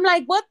 I'm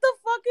like, what the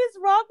fuck is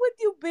wrong with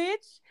you,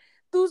 bitch?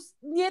 Tus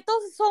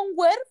nietos son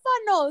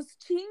huérfanos,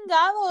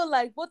 chingado.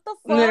 Like, what the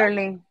fuck?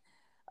 Literally.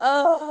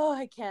 Oh,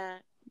 I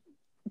can't.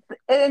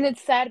 And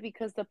it's sad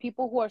because the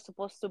people who are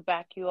supposed to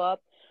back you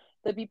up,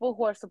 the people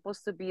who are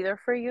supposed to be there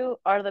for you,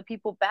 are the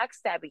people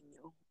backstabbing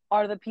you,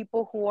 are the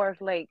people who are,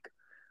 like,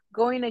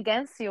 going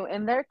against you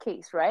in their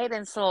case, right?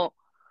 And so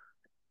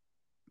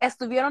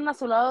estuvieron a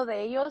su lado de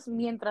ellos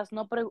mientras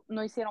no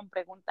hicieron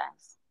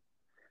preguntas.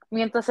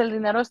 Mientras el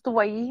dinero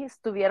estuvo ahí,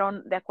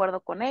 estuvieron de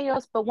acuerdo con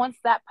ellos. But once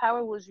that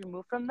power was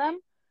removed from them,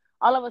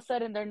 all of a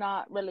sudden they're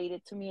not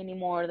related to me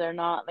anymore. They're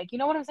not, like, you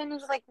know what I'm saying?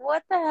 It's like,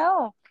 what the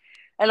hell?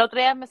 El otro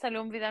día me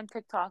salió un video en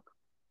TikTok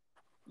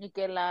y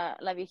que la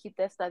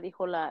viejita esta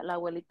dijo, la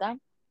abuelita.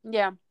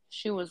 Yeah.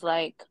 She was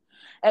like,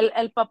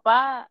 el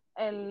papá,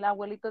 el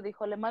abuelito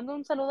dijo, le mando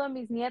un saludo a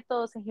mis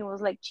nietos. And he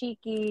was like,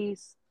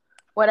 chiquis,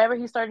 whatever,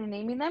 he started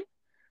naming them.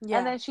 Yeah.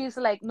 And then she's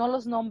like, no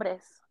los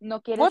nombres. No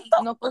quieres. What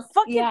the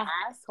fucking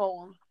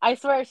asshole? I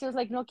swear, she was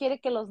like, no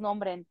quiere que los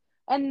nombren.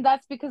 And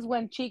that's because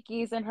when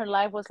Chiquis in her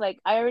life was like,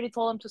 I already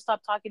told him to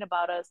stop talking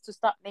about us, to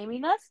stop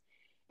naming us.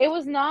 It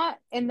was not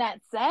in that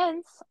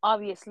sense,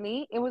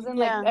 obviously. It was in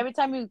like, every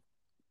time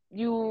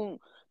you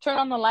turn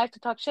on the live to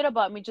talk shit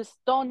about me, just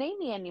don't name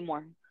me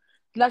anymore.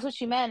 That's what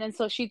she meant. And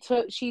so she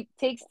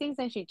takes things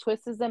and she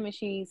twists them and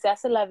she se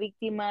hace la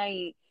víctima.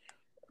 Y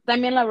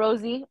también la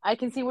Rosie, I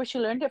can see where she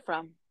learned it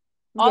from.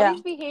 All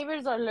these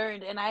behaviors are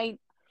learned, and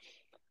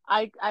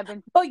I've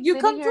been But you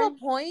sitting come to here. a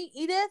point,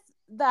 Edith,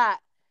 that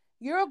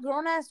you're a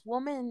grown ass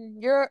woman.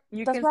 You're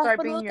You that's can más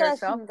start being peludo que la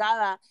yourself.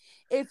 chingada.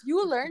 If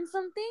you learn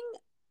something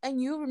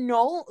and you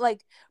know,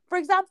 like, for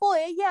example,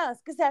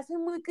 ellas que se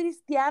hacen muy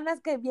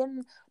cristianas, que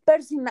bien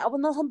persinadas,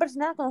 no son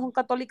persinadas, no son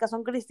católicas,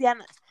 son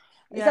cristianas.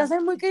 Se Yeah.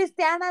 hacen muy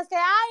cristianas, que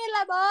ay,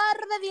 el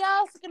amor de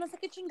Dios, que no sé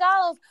qué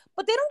chingados.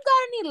 But they don't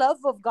got any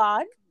love of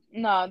God.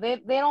 No, they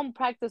don't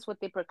practice what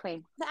they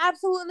proclaim.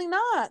 Absolutely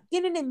not.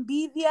 Tienen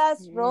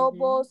envidias, Hmm.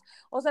 robos,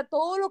 o sea,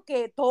 todo lo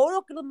que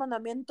los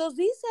mandamientos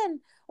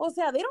dicen. O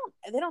sea, they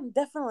don't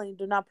definitely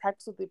do not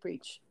practice what they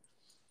preach.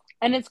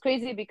 And it's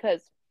crazy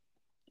because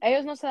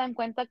ellos no se dan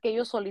cuenta que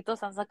ellos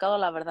solitos han sacado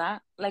la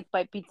verdad, like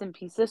by bits and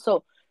pieces.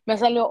 So, me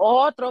salió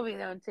otro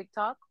video en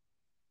TikTok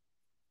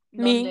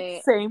Me,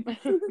 donde same.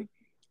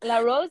 la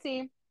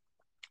Rosie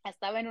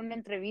estaba en una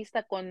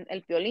entrevista con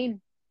el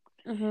Piolín.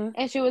 Mm-hmm.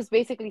 And she was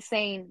basically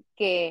saying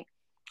que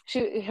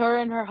her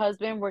and her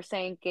husband were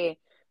saying que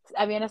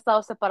habían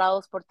estado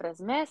separados por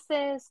 3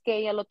 meses, que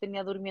ella lo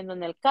tenía durmiendo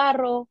en el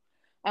carro,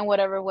 and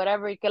whatever,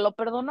 whatever, y que lo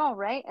perdonó,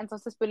 right?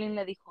 Entonces Piolín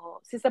le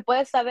dijo, si se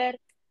puede saber,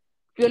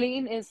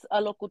 Piolín is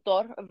a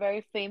locutor, a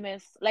very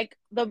famous, like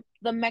the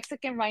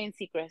Mexican Ryan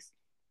Seacrest.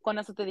 Con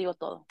eso te digo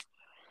todo.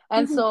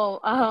 And Mm-hmm. so,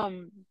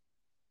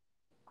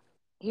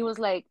 he was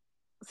like,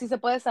 si se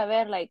puede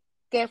saber, like,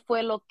 qué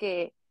fue lo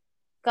que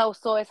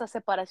causó esa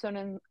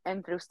separación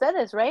entre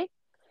ustedes, right?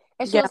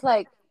 And she Yeah, was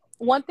like,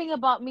 one thing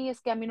about me es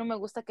que a mí no me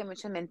gusta que me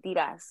echen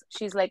mentiras.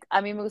 She's like,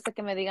 a mí me gusta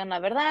que me digan la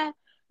verdad,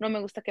 no me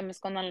gusta que me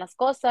escondan las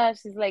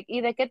cosas. She's like,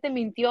 ¿y de qué te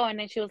mintió? And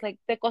then she was like,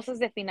 de cosas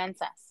de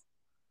finanzas.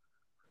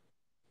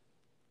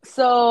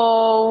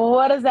 So,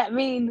 what does that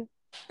mean?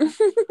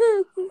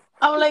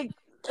 I'm like,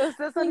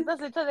 usted solita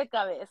se echa de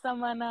cabeza,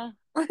 mana.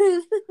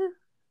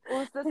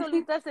 Usted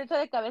solita se echa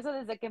de cabeza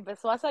desde que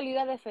empezó a salir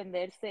a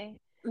defenderse,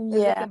 desde que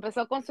yeah,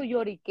 empezó con su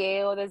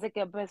lloriqueo, desde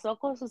que empezó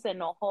con sus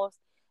enojos.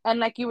 And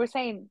like you were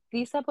saying,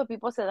 these type of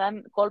people se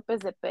dan golpes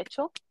de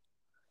pecho,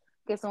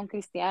 que son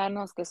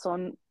cristianos, que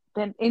son...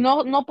 Y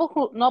no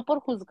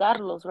por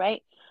juzgarlos,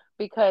 right?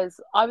 Because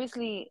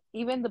obviously,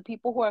 even the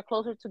people who are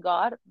closer to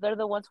God, they're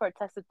the ones who are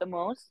tested the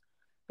most.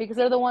 Because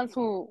they're the ones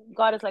who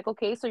God is like,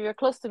 okay, so you're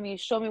close to me,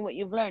 show me what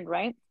you've learned,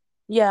 right?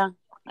 yeah,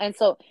 And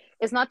so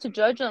it's not to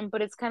judge them,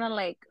 but it's kind of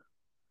like,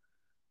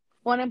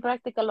 pon en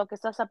práctica lo que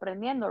estás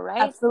aprendiendo,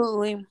 right?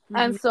 absolutely.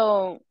 And Mm-hmm.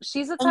 so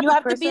she's the And type you of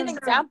have to be an person.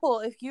 example.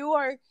 If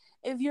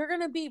you're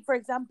gonna be, for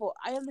example,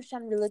 I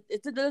understand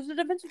there's a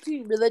difference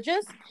between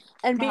religious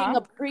and being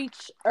Uh-huh. a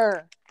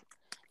preacher.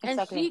 And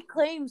Exactly. she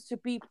claims to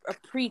be a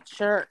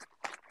preacher.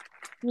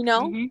 You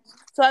know? Mm-hmm.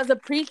 So as a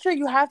preacher,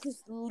 you have to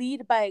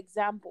lead by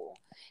example.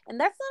 And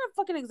that's not a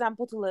fucking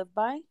example to live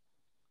by.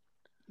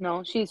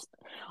 No, she's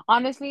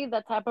honestly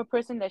the type of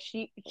person that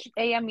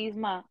ella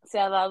misma se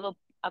ha dado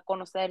a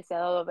conocer, se ha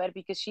dado a ver,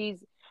 because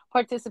she's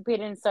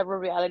participated in several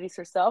realities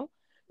herself.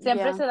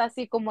 Siempre Yeah. se da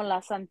así como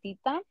la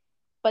santita,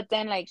 but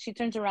then like she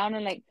turns around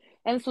and like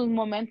en sus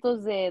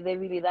momentos de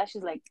debilidad,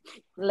 she's like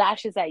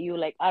lashes at you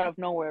like out of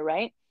nowhere,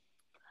 right?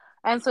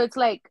 And so it's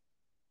like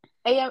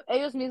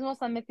ellos mismos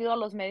han metido a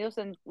los medios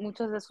en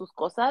muchas de sus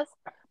cosas,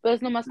 pero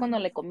es nomás cuando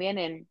le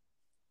convienen.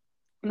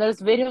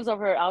 There's videos of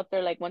her out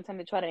there, like one time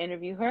they tried to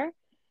interview her,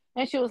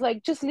 and she was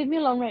like, just leave me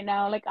alone right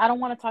now. Like, I don't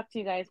want to talk to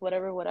you guys,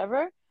 whatever,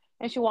 whatever.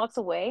 And she walks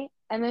away.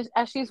 And then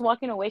as she's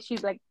walking away,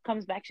 she's like,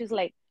 comes back. She's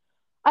like,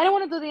 I don't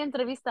want to do the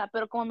entrevista,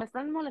 pero como me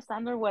están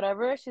molestando or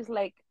whatever, she's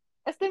like,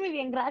 estoy muy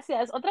bien,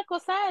 gracias. Otra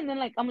cosa. And then,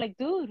 like, I'm like,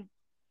 dude,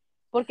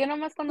 ¿por qué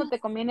nomás cuando te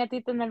conviene a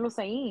ti tenerlos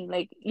ahí?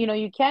 Like,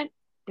 you can't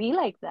be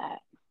like that.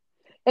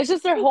 It's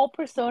just their whole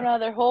persona,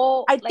 their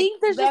whole, I like,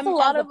 think there's just a them as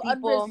lot a of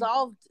people,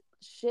 unresolved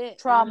shit,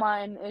 trauma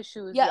and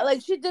issues. Yeah, Yes.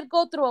 like she did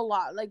go through a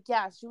lot. Like,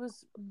 yeah, she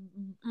was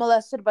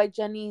molested by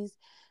Jenny's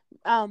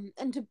and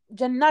to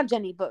Jenny, not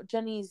Jenny, but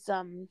Jenny's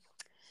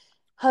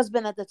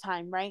husband at the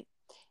time, right?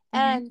 Mm-hmm.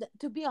 And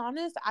to be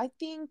honest, I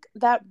think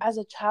that as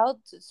a child,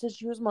 since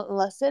she was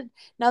molested,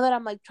 now that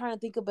I'm like trying to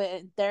think of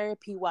it in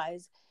therapy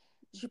wise,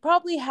 she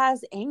probably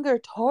has anger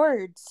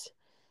towards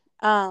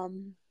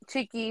um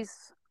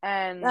Chiquis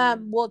and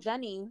well,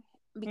 Jenny,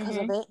 because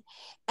of mm-hmm. it.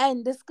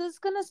 And this is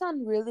gonna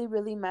sound really,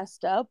 really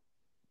messed up,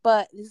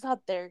 but this is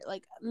out there.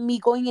 Like me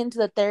going into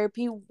the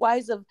therapy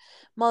wise of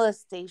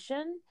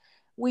molestation,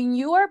 when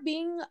you are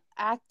being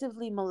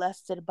actively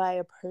molested by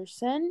a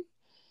person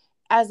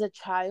as a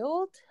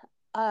child,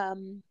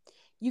 um,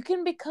 you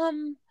can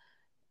become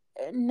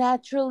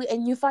naturally,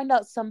 and you find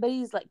out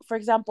somebody's like, for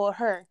example,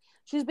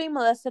 she's being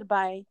molested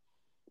by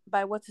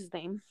what's his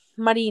name,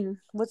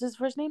 Marin. What's his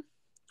first name?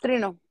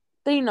 Trino.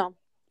 Trino.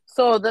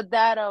 So the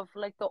dad of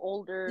like the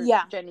older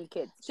Yeah. Jenny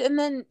kids. And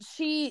then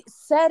she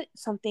said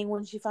something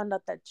when she found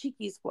out that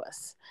Chiquis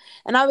was.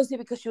 And obviously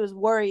because she was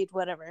worried,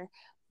 whatever.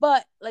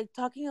 But like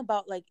talking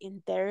about like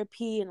in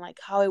therapy and like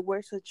how it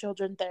works with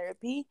children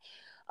therapy,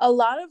 a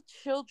lot of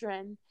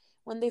children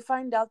when they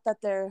find out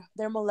that their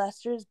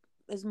molester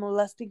is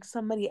molesting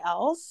somebody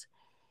else,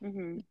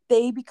 Mm-hmm.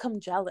 they become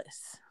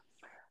jealous.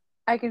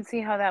 I can see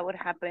how that would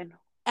happen.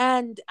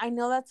 And I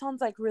know that sounds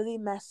like really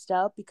messed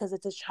up because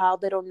it's a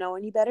child, they don't know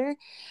any better,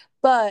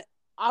 but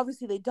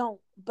obviously they don't.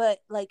 But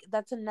like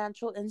that's a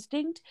natural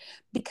instinct,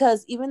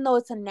 because even though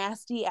it's a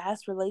nasty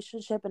ass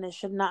relationship and it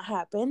should not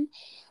happen,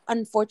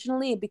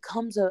 unfortunately it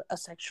becomes a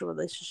sexual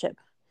relationship,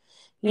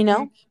 you Mm-hmm.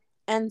 know?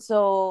 And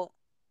so,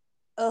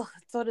 ugh,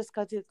 it's so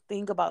disgusting to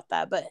think about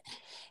that. But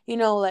you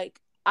know, like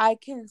I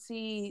can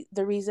see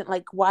the reason,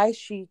 like why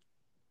she's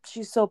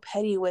so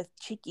petty with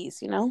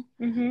Cheekies, you know?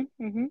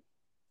 Mm-hmm. Mm-hmm.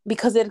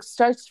 Because it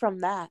starts from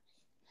that.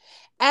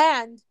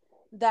 And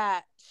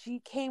that she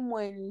came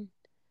when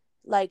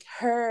like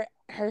her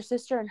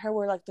sister and her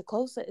were like the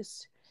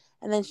closest,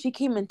 and then she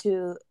came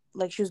into,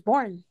 like, she was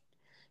born,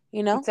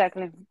 you know.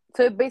 Exactly.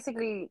 So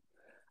basically,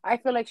 I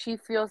feel like she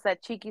feels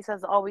that Chiquis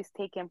has always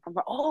taken from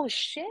her. Oh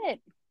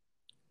shit!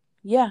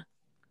 Yeah.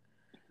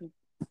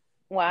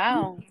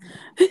 Wow.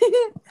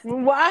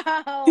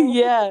 Wow.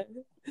 Yeah.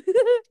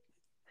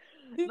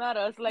 Not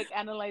us like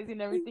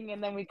analyzing everything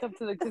and then we come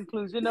to the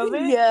conclusion of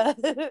it. Yeah.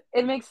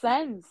 It makes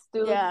sense,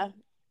 dude. Yeah.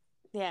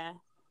 Yeah.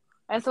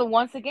 And so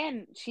once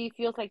again, she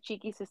feels like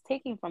Chiquis is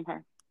taking from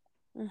her,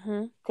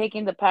 Mhm.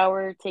 taking the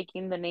power,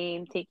 taking the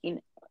name,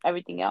 taking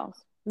everything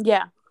else.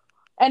 Yeah.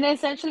 And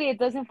essentially, it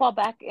doesn't fall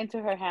back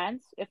into her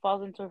hands. It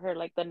falls into her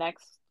like the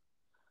next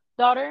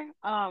daughter,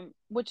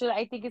 which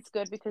I think it's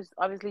good because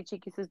obviously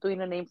Chiquis is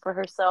doing a name for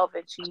herself,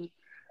 and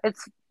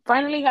it's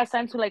finally has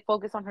time to like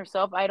focus on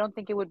herself. I don't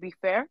think it would be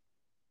fair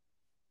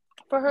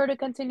for her to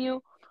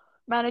continue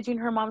managing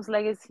her mom's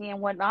legacy and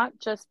whatnot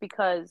just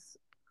because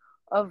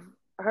of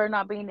her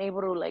not being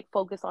able to like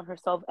focus on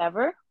herself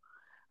ever.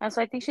 And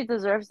so I think she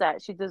deserves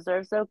that. She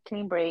deserves a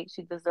clean break.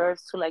 She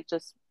deserves to like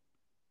just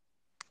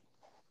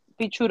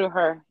be true to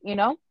her, you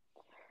know?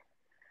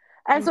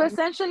 And so Mhm.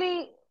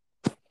 essentially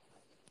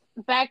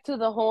back to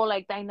the whole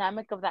like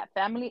dynamic of that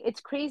family,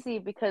 it's crazy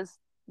because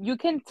you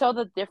can tell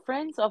the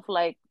difference of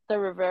like the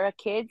Rivera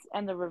kids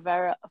and the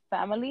Rivera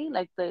family,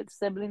 like the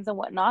siblings and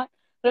whatnot.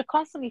 They're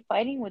constantly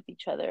fighting with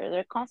each other.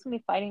 They're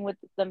constantly fighting with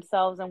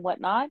themselves and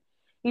whatnot.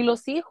 Y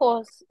los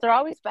hijos, they're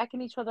always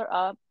backing each other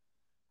up.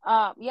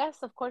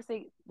 Yes, of course,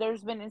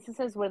 there's been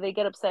instances where they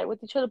get upset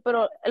with each other,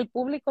 pero el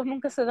público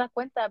nunca se da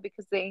cuenta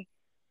because they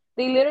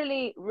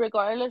literally,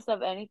 regardless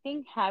of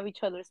anything, have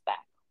each other's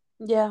back.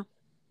 Yeah.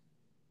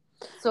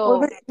 Well,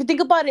 So, if you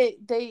think about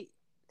it, they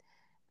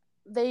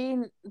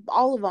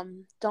all of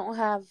them don't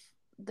have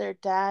their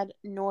dad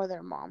nor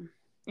their mom,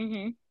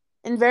 mhm,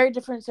 in very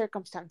different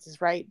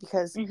circumstances, right?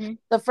 Because mhm,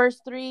 the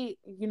first three,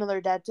 you know,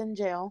 their dad's in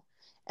jail,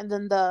 and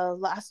then the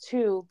last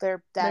two,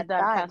 their their dad dad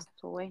died. passed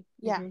away.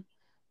 Yeah, Mhm.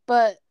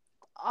 but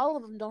all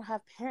of them don't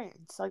have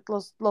parents. Like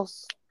los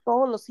todos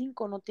los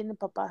cinco no tienen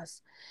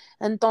papás.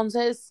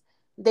 Entonces,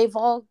 they've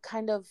all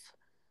kind of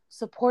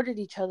supported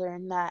each other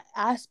in that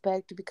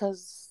aspect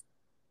because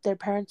their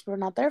parents were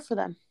not there for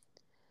them,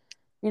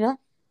 you know?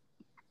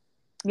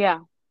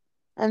 Yeah.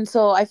 And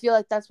so I feel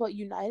like that's what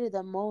united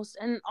them most.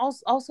 And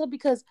also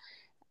because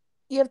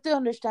you have to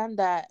understand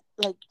that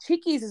like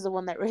Chiquis is the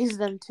one that raised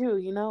them too,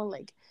 you know?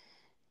 Like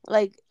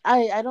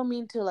I don't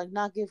mean to like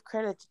not give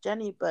credit to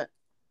Jenny, but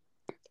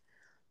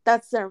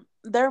that's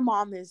their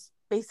mom is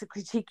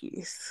basically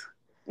Chiquis.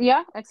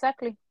 Yeah,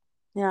 exactly.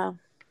 Yeah.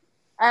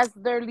 As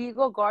their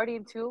legal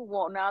guardian too.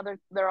 Well, now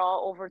they're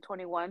all over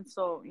 21,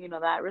 so you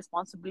know that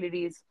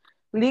responsibility is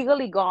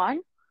legally gone,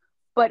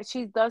 but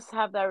she does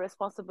have that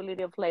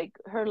responsibility of like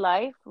her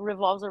life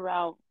revolves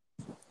around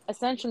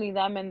essentially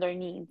them and their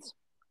needs.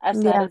 As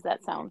sad Yeah. as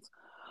that sounds.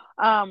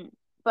 Um,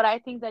 but I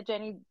think that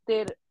Jenny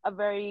did a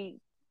very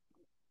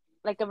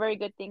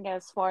good thing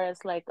as far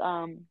as like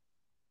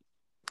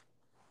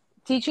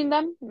teaching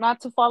them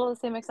not to follow the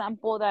same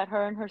example that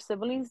her and her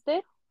siblings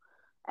did,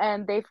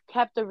 and they've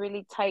kept a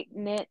really tight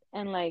knit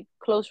and like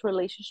close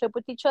relationship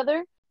with each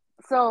other.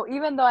 So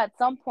even though at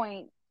some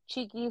point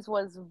Chiquis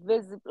was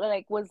visible,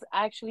 like was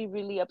actually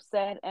really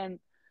upset and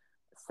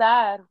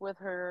sad with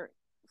her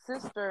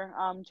sister,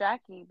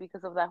 Jackie,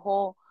 because of that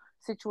whole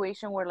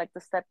situation where like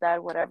the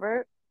stepdad,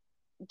 whatever,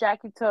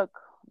 Jackie took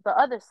the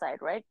other side,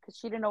 right? Because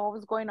she didn't know what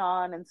was going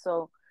on, and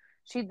so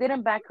she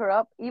didn't back her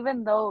up.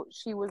 Even though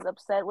she was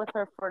upset with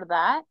her for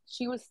that,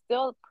 she was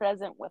still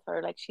present with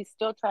her. Like she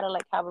still tried to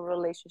like have a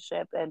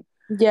relationship, and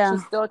she Yeah.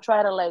 still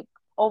tried to like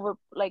over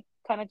like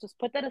kind of just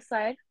put that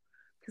aside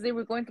because they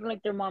were going through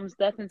like their mom's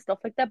death and stuff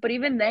like that. But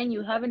even then,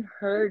 you haven't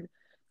heard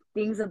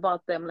things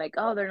about them like,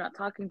 oh, they're not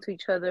talking to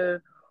each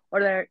other, or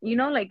they're, you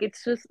know, like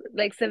it's just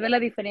like se ve la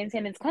diferencia,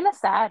 and it's kind of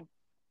sad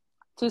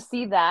to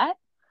see that,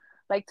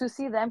 like to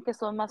see them que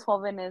son más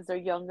jóvenes, they're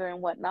younger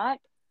and whatnot,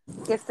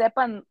 que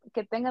sepan,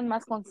 que tengan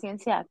más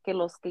conciencia que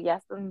los que ya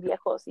están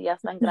viejos y ya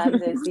están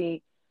grandes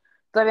y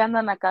todavía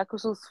andan acá con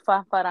sus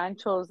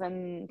faranchos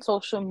and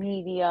social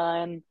media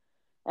and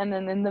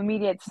then in the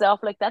media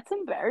itself. Like that's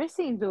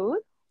embarrassing, dude.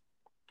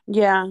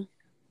 Yeah.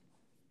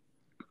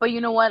 But you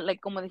know what?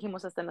 Like como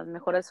dijimos hasta en las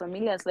mejores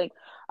familias, like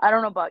I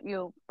don't know about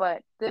you,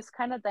 but this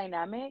kind of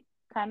dynamic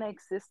kind of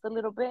exists a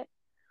little bit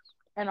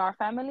in our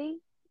family.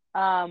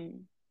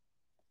 Um,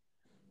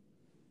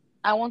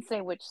 I won't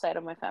say which side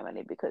of my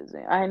family because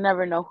I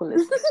never know who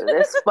listens to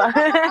this, but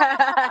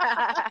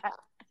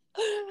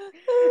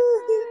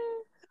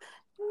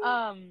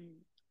um,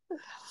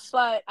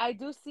 but I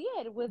do see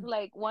it with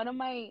like one of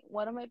my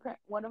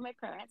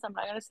parents. I'm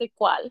not gonna say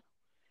cuál.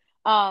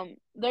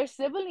 Their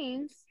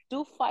siblings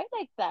do fight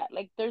like that.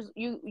 Like there's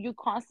you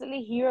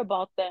constantly hear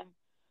about them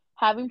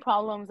having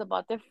problems,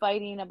 about their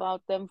fighting,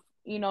 about them.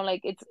 You know,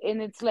 like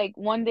it's like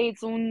one day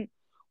it's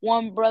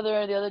one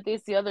brother, the other day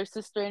it's the other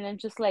sister, and then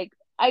just like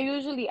I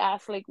usually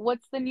ask like,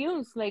 what's the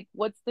news? Like,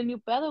 what's the new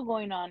pedo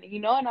going on? You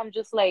know, and I'm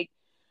just like,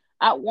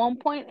 at one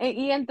point,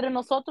 y entre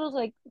nosotros,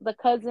 like the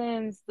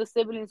cousins, the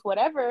siblings,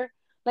 whatever.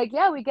 Like,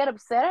 yeah, we get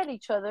upset at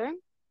each other,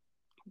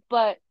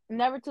 but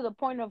never to the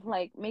point of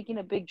like making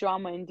a big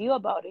drama and deal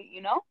about it,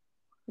 you know?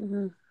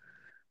 Mm-hmm.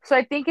 So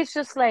I think it's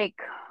just like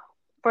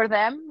for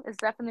them, it's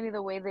definitely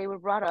the way they were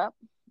brought up,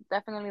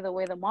 definitely the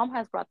way the mom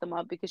has brought them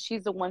up because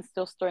she's the one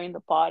still stirring the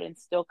pot and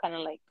still kind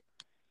of like,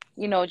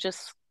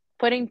 just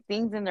putting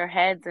things in their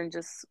heads and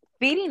just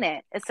feeding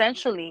it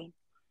essentially,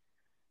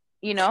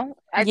 it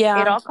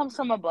Yeah, all comes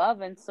from above.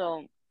 And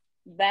so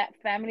that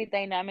family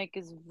dynamic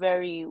is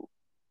very,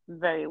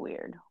 very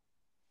weird.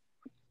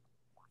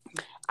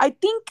 I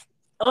think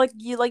like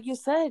you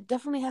said, it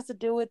definitely has to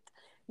do with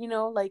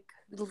like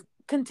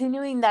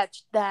continuing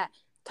that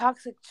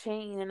toxic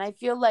chain. And I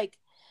feel like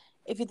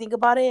if you think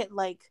about it,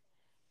 like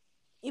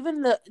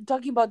even the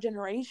talking about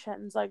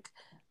generations, like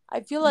I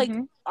feel like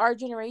Mm-hmm. our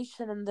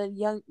generation and the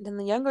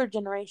younger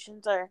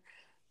generations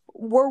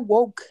we're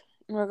woke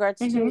in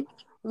regards Mm-hmm. to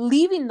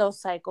leaving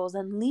those cycles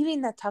and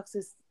leaving that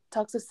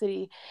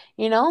toxicity,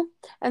 you know?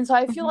 And so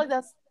I feel Mm-hmm. like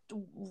that's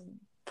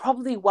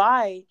probably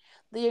why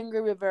the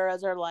younger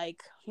Riveras are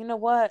like, you know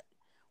what?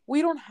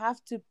 We don't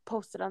have to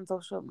post it on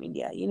social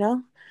media, you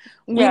know?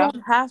 We Yeah.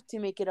 don't have to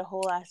make it a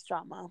whole ass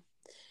drama.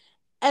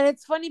 And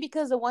it's funny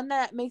because the one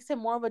that makes it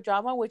more of a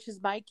drama, which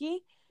is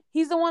Mikey,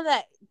 he's the one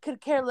that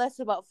could care less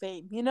about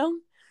fame, you know?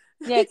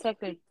 Yeah,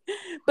 exactly.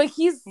 But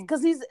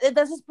because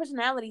that's his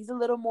personality. He's a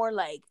little more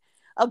like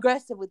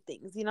aggressive with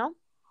things, you know.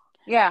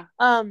 Yeah.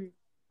 Um,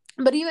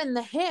 but even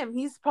him,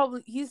 he's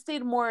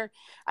stayed more.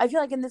 I feel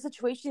like in this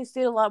situation, he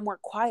stayed a lot more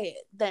quiet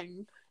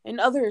than in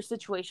other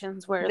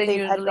situations where Then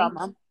they've had usually,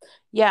 drama.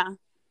 Yeah,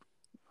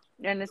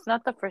 and it's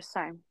not the first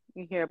time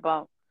you hear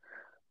about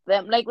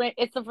them. Like, right,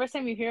 it's the first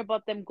time you hear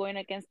about them going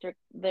against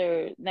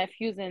their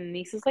nephews and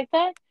nieces like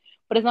that.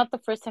 But it's not the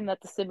first time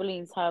that the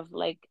siblings have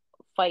like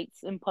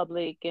fights in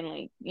public and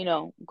like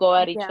go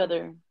at each yeah.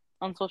 other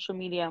on social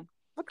media.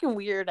 Fucking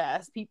weird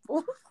ass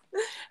people.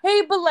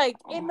 Hey, but like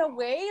in a Oh.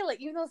 way, like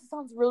even though it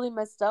sounds really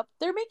messed up,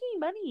 they're making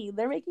money.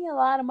 They're making a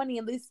lot of money,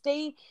 and they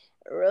stay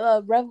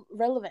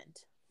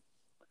relevant.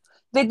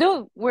 They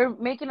do. We're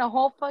making a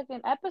whole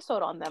fucking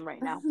episode on them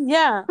right now.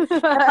 Yeah, and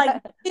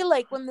like I feel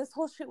like when this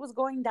whole shit was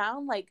going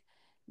down, like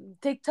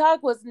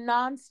TikTok was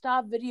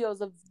nonstop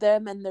videos of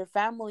them and their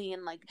family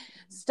and like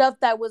stuff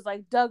that was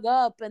like dug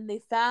up and they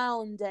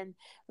found and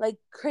like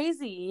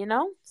crazy,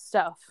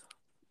 stuff.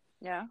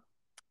 Yeah.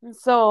 And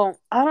so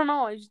I don't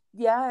know.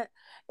 Yeah,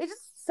 it's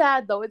just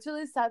sad though. It's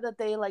really sad that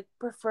they like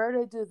prefer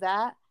to do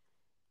that.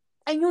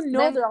 And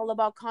Then they're all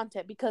about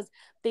content because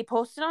they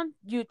post it on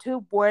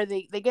YouTube where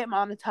they get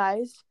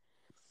monetized.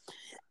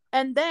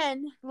 And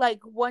then,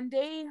 like, one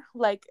day,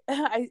 like,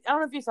 I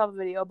don't know if you saw the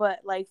video, but,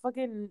 like,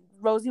 fucking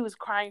Rosie was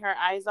crying her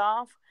eyes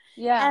off.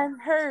 yeah,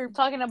 And her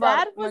talking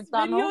about dad was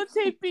McDonald's.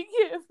 videotaping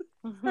him.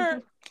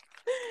 Her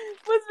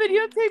was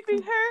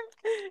videotaping her.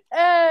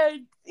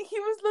 And he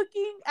was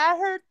looking at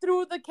her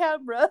through the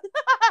camera.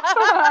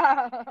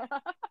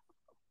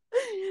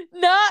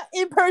 Not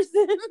in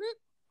person.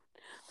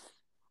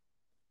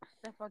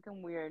 They're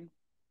fucking weird.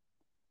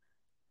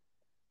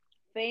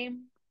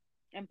 Fame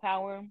and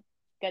power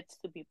gets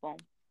to people.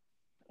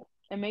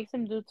 It makes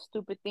them do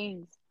stupid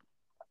things.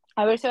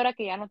 A ver si ahora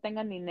que ya no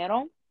tengan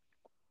dinero,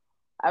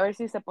 a ver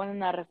si se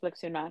ponen a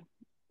reflexionar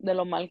de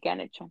lo mal que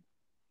han hecho.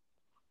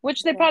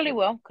 Which they Yeah. probably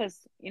will,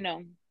 because,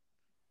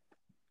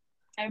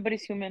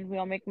 everybody's human. We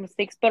all make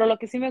mistakes. Pero lo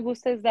que sí me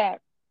gusta is that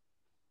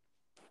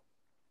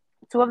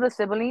two of the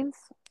siblings,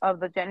 of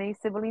the Jenny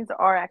siblings,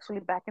 are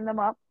actually backing them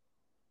up,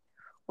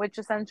 which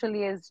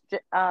essentially is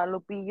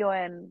Lupillo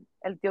and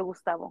El Tío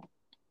Gustavo.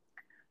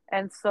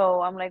 And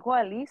so I'm like, well,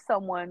 at least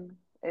someone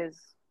is,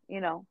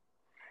 you know.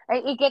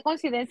 Y qué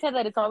coincidencia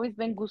that it's always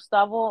been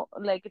Gustavo,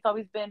 like it's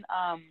always been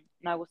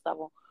not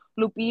Gustavo,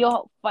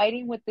 Lupillo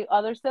fighting with the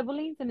other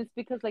siblings, and it's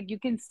because like you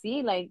can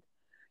see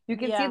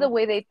Yeah. the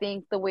way they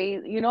think, the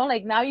way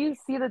like now you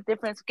see the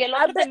difference. Que el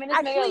I otro bet, también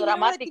es medio actually, you know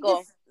what I think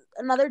dramático. is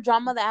another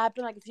drama that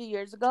happened like a few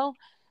years ago?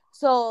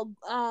 So,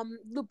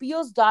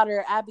 Lupillo's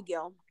daughter,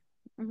 Abigail,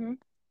 Mm-hmm.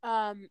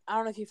 I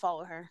don't know if you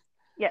follow her.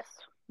 Yes.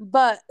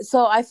 But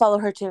so I follow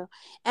her too,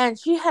 and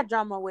she had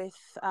drama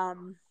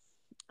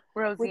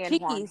Rosie with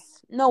and Juan.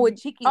 Chiquis. No, with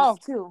Mm-hmm. Chiquis Oh,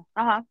 too.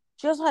 uh-huh.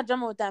 She also had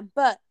drama with them,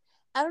 but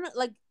I don't know.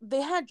 Like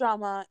they had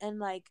drama, and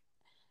like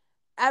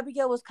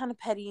Abigail was kind of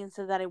petty and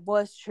said that it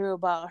was true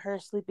about her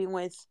sleeping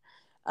with,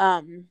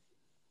 um,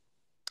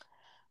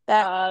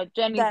 that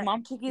Jenny's that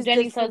mom, Chiquis did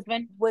Jenny's sleep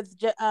husband. with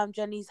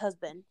Jenny's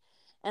husband.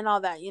 and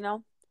all that,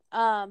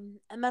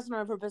 and that's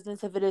none of her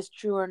business if it is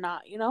true or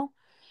not.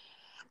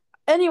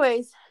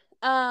 Anyways,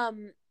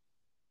 um,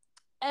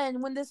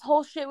 and when this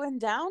whole shit went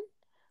down,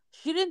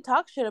 she didn't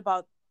talk shit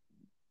about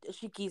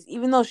Shikis,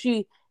 even though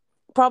she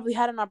probably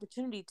had an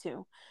opportunity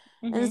to.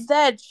 Mhm.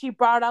 Instead, she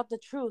brought out the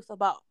truth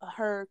about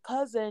her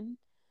cousin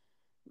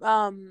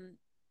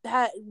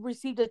had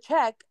received a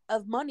check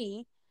of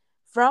money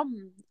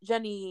from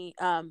Jenny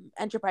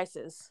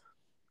Enterprises.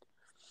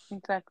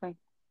 Exactly.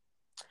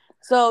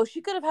 So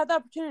she could have had the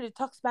opportunity to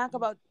talk smack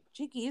about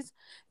Chiquis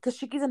because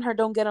Chiquis and her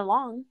don't get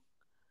along.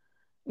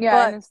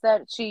 Yeah, and But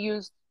instead she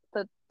used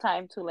the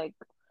time to like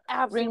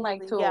bring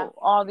like absolutely, to yeah.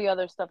 all the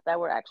other stuff that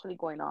were actually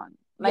going on.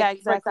 Like Yeah,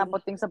 for example,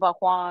 exactly. things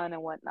about Juan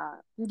and whatnot.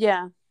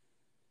 Yeah.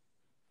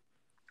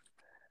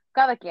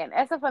 Cada quien.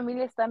 Esa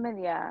familia está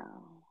media,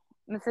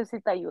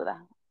 necesita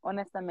ayuda,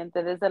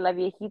 honestamente, desde la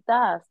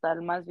viejita hasta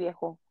el más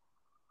viejo,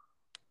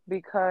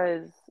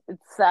 because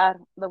it's sad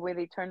the way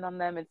they turned on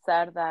them. It's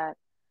sad that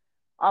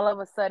all of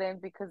a sudden,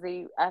 because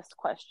they asked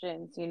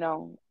questions,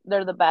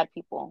 they're the bad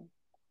people,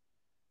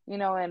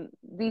 and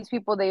these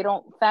people, they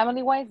don't,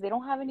 family wise, they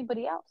don't have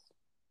anybody else.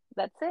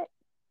 That's it.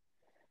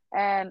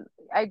 And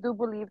I do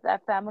believe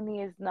that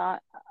family is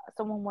not,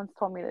 someone once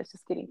told me this,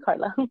 just kidding,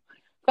 Carla.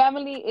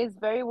 Family is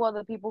very well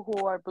the people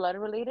who are blood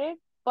related,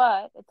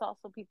 but it's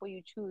also people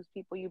you choose,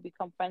 people you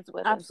become friends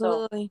with. And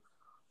so Absolutely.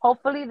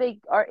 hopefully they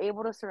are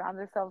able to surround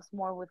themselves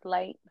more with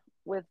light,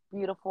 with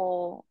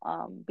beautiful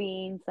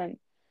beings, and,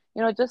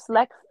 just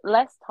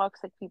less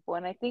toxic people.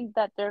 And I think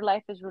that their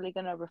life is really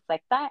going to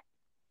reflect that.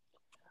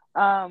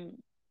 Um,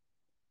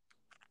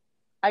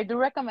 I do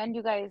recommend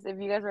you guys, if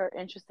you guys are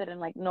interested in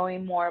like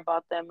knowing more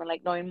about them and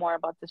like knowing more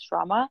about this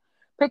drama,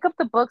 pick up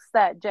the books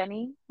that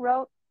Jenny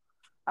wrote.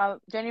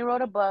 Jenny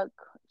wrote a book.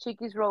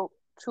 Chiquis wrote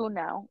two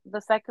now.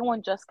 The second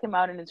one just came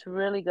out and it's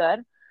really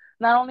good.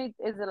 Not only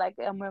is it like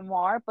a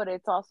memoir, but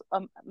it's also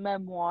a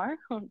memoir.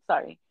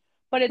 Sorry,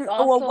 but it's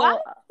Well,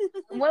 what? also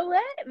what?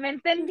 ¿Me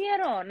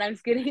entendieron? No, I'm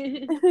just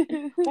kidding.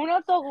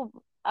 Una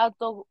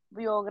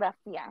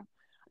autobiografía.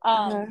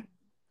 Uh-huh.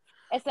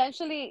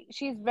 Essentially,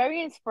 she's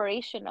very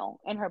inspirational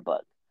in her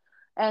book.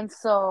 And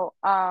so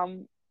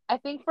I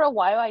think for a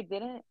while I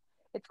didn't,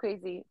 it's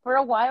crazy. For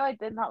a while I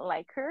did not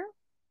like her.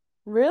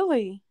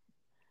 Really?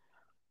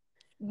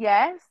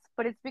 Yes,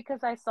 but it's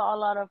because I saw a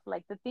lot of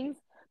like the things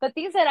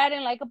that I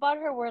didn't like about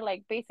her were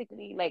like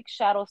basically like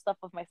shadow stuff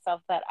of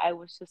myself that I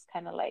was just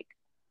kind of like,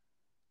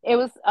 it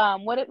was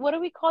what do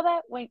we call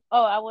that when,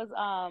 oh, I was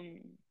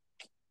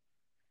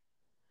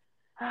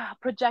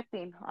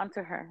projecting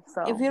onto her. If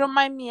So you don't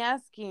mind me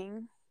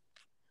asking,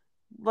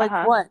 like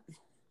uh-huh. what?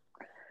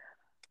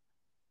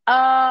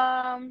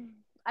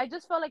 I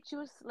just felt like she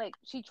was like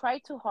she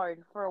tried too hard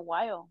for a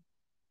while.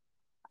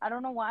 I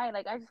don't know why.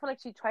 Like I just feel like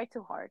she tried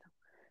too hard.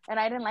 And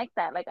I didn't like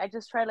that. Like I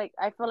just tried like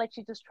I feel like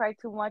she just tried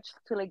too much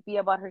to like be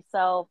about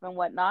herself and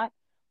whatnot.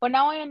 But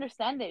now I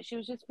understand it. She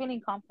was just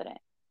feeling confident.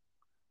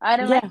 I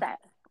didn't like Yeah. that.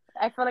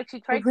 I feel like she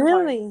tried too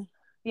hard. Really?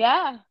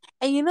 Yeah.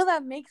 And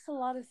that makes a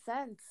lot of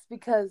sense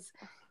because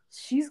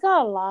she's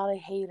got a lot of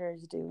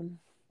haters, dude.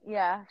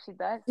 Yeah, she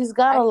does. She's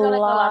got I a feel like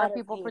a lot lot of of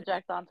people haters.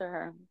 project onto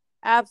her.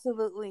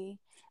 Absolutely.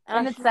 And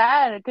And it's she's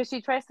sad because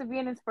she tries to be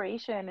an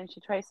inspiration and she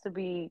tries to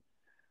be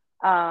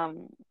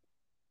um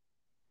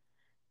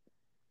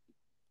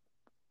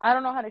I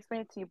don't know how to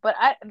explain it to you, but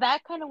I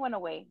that kind of went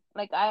away.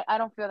 Like I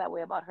don't feel that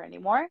way about her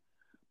anymore.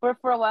 But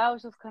for a while, I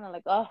was just kind of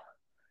like, oh,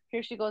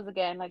 here she goes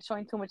again, like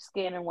showing too much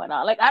skin and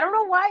whatnot. Like I don't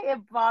know why it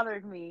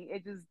bothered me.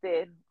 It just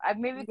did. I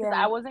maybe because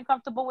yeah. I wasn't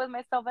comfortable with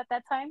myself at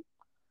that time.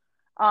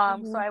 So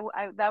Hmm.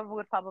 I that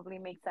would probably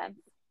make sense.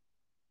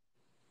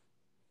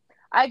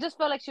 I just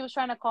felt like she was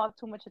trying to call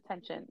too much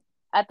attention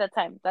at that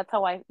time. That's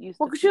how I used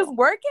Well, to 'cause she was feel.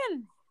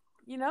 working,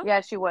 you know?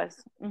 Yeah, she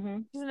was.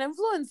 She's an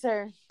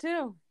influencer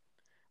too.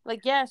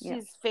 Like, yeah, Yeah.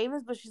 she's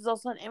famous, but she's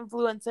also an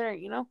influencer.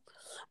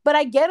 But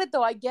I get it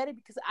though. I get it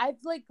because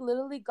I've like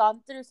literally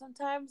gone through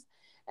sometimes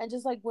and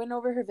just like went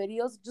over her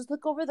videos, just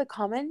look over the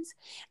comments,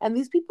 and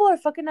these people are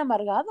fucking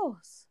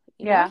amargados,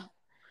 you know? Yeah.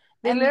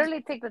 They And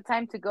literally take the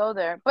time to go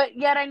there. But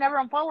yet I never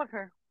unfollowed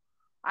her.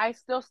 I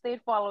still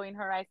stayed following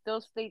her. I still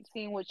stayed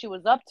seeing what she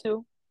was up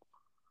to,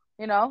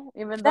 even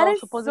That though is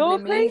supposedly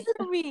so crazy me.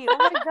 to me.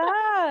 Oh my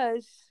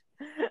gosh.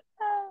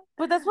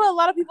 But that's what a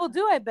lot of people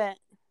do, I bet.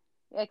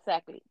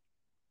 Exactly.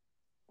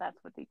 That's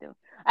what they do.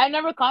 I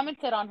never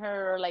commented on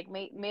her or like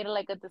made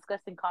like a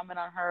disgusting comment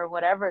on her or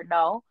whatever.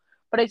 No,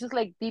 but it's just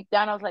like deep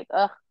down, I was like,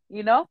 ugh,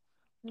 you know.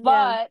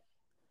 Yeah.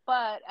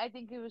 But I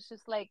think it was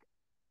just like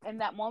in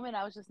that moment,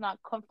 I was just not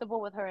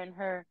comfortable with her and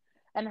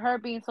her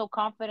being so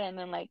confident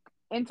and like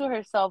into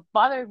herself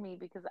bothered me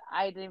because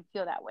I didn't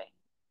feel that way.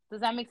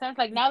 Does that make sense?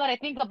 Like now that I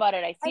think about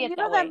it, I see And it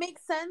that that way.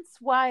 makes sense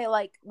why,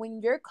 like, when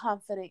you're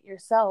confident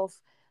yourself,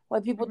 why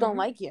people don't Hmm.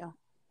 like you.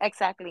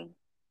 Exactly.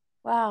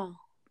 Wow.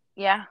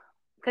 Yeah,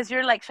 because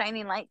you're like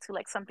shining light to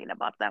like something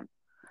about them.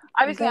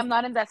 Obviously I'm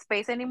That's not in that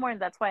space anymore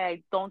and that's why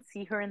I don't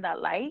see her in that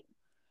light.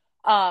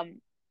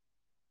 Um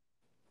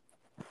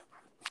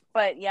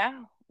but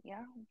yeah,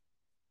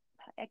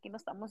 aquí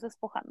nos estamos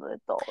despojando de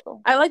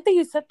todo. I like that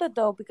you said that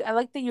though, because I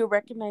like that you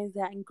recognize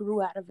that and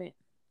grew out of it.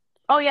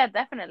 Oh yeah,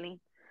 definitely.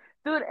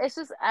 Dude, it's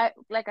just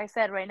like I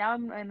said, right now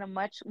I'm in a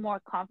much more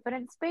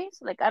confident space.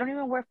 Like I don't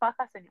even wear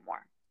fajas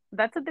anymore.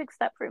 That's a big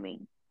step for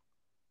me.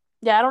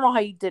 Yeah, I don't know how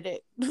you did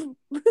it.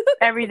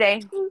 Every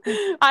day.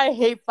 I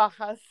hate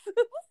fajas.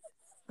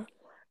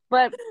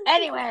 But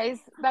anyways,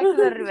 back to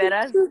the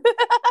Riveras.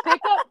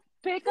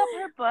 Pick up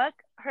her book.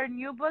 Her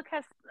new book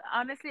has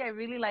honestly I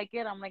really like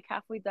it. I'm like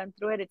halfway done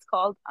through it. It's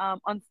called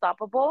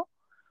Unstoppable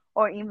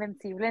or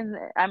Invencible. And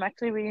I'm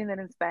actually reading it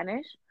in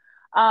Spanish.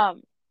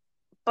 Um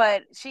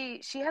but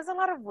she has a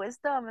lot of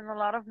wisdom and a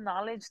lot of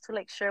knowledge to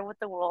like share with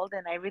the world,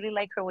 and I really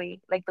like her way,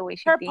 like the way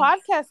she Her thinks.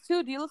 podcast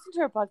too. Do you listen to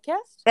her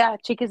podcast? Yeah,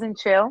 Chiquis and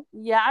Chill.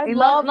 Yeah, I Y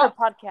love her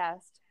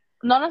podcast.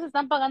 no nos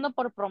están pagando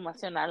por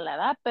promocionarla,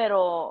 ¿verdad?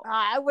 Pero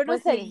Bueno,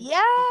 pues sí.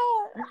 sería.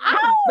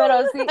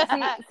 Pero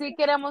sí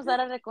queremos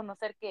dar a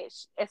reconocer que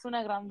es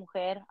una gran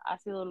mujer, ha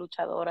sido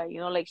luchadora, you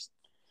know, like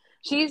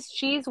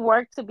she's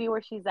worked to be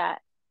where she's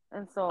at.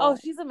 And so Oh,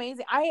 she's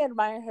amazing. I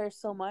admire her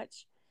so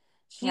much.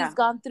 She's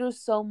gone through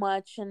so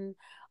much, and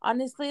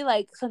honestly,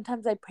 like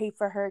sometimes I pray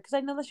for her because I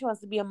know that she wants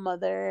to be a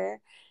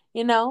mother,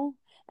 you know,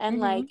 and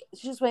like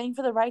she's just waiting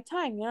for the right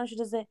time. You know, she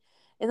doesn't.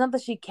 It's not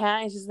that she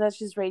can't. It's just that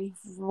she's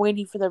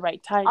waiting for the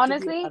right time.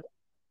 Honestly,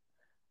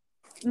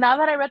 now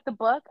that I read the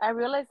book, I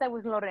realized that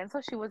with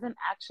Lorenzo, she wasn't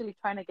actually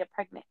trying to get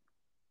pregnant.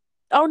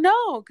 Oh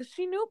no, because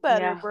she knew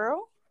better,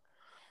 bro.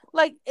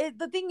 Like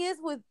the thing is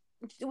with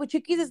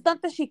Chiquis, it's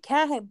not that she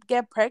can't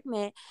get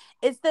pregnant.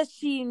 It's that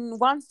she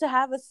wants to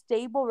have a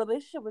stable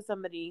relationship with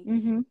somebody.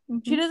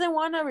 She doesn't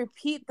want to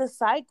repeat the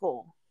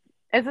cycle.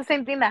 It's the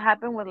same thing that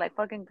happened with like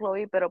fucking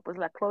Chloe, pero pues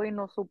la Chloe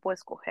no supo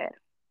escoger.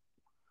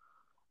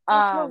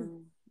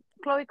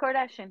 Chloe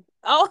Kardashian.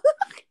 Oh,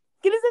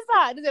 ¿quién es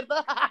esa? ¿No es cierto?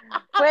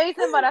 Fue y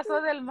se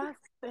embarazó del más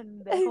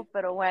pendejo,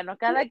 pero bueno,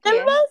 cada quien.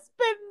 El más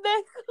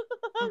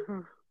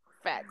pendejo.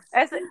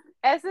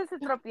 Ese se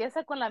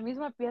tropieza con la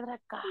misma piedra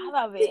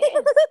cada vez.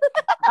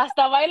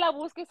 Hasta va y la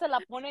busca y se la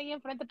pone ahí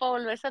enfrente para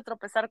volverse a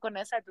tropezar con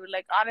esa, dude.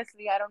 Like,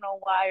 honestly, I don't know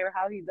why or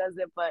how he does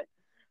it, but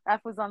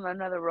that was on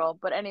another roll.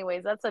 But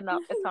anyways, that's a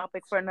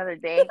topic for another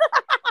day.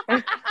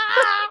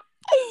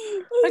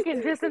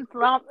 Fucking Tristan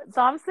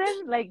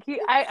Thompson, like,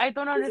 I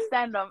don't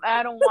understand him.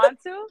 I don't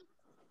want to,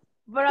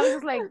 but I'm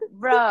just like,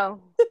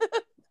 bro.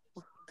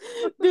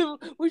 Dude,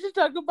 we should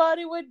talk about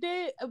it one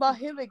day, about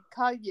him and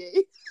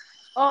Kanye.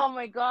 Oh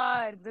my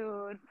god,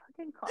 dude.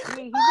 Fucking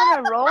Kanye. He's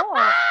in a roll.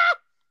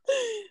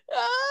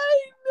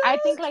 I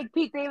think like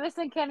Pete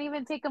Davidson can't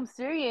even take him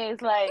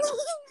serious. Like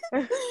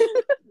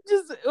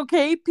just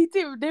okay, Pete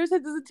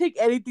Davidson doesn't take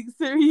anything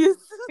serious.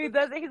 He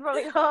doesn't. He's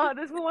probably like, oh,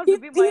 this fool wants to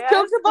be my ass. He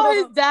jokes about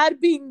his dad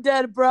being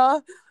dead,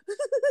 bro.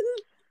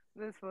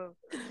 This fool.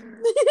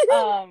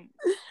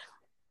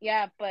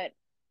 Yeah, but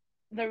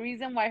the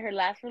reason why her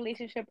last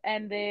relationship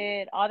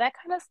ended, all that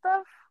kind of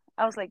stuff,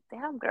 I was like,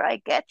 damn, girl, I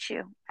get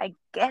you.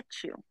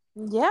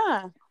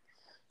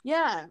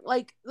 Yeah,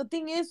 like the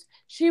thing is,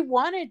 she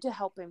wanted to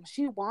help him.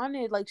 She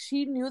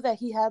knew that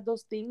he had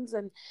those things,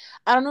 and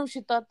I don't know if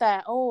she thought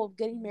that,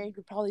 getting married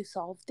would probably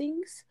solve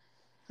things.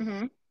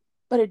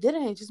 But it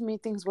didn't. It just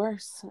made things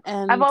worse.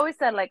 And I've always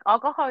said, like,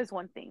 alcohol is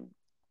one thing.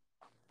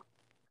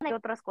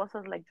 Otras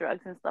cosas like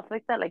drugs and stuff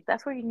like that, like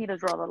that's where you need to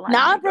draw the line.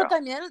 No, pero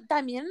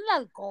también el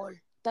alcohol,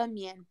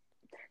 también.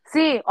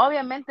 Sí,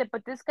 obviamente,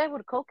 but this guy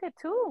would coke it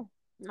too.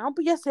 No,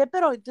 pues ya sé,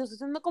 pero te estoy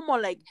diciendo como,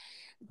 like,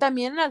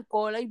 también el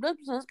alcohol. Hay unas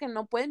personas que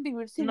no pueden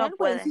vivir sin él,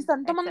 güey. Si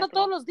están tomando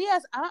todos los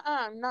días,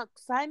 no,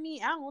 sign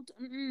me out.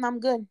 I'm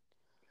good.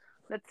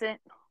 That's it.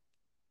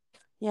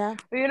 Yeah.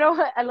 You know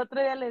what? El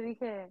otro día le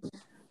dije,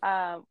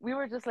 we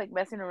were just like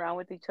messing around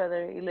with each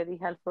other. Y le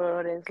dije al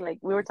Flores, like,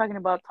 we were talking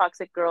about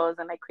toxic girls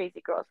and like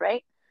crazy girls,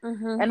 right?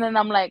 And then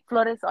I'm like,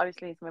 Flores,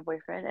 obviously, is my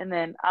boyfriend. And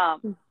then,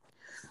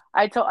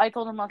 I told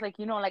him, I was like,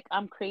 you know, like,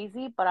 I'm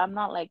crazy, but I'm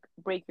not like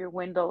break your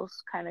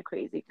windows kind of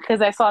crazy.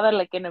 Because I saw that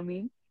like in a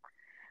meme.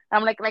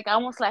 I'm like I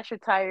won't slash your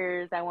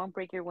tires. I won't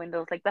break your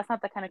windows. Like, that's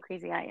not the kind of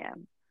crazy I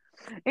am.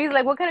 And he's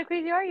like, what kind of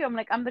crazy are you? I'm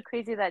like, I'm the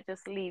crazy that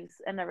just leaves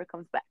and never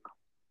comes back.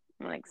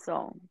 I'm like,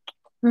 so.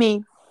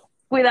 Me.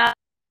 Cuidado.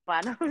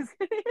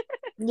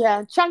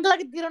 Yeah. Chancla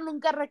que tiro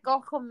nunca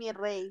recojo, mi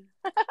rey.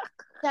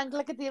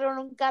 Chancla que tiro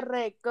nunca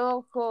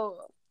recojo.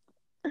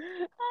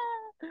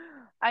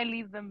 I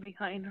leave them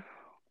behind.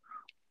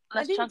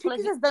 I think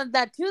Chiquis has done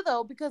that too,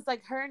 though, because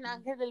like her and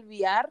Angel del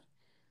Villar,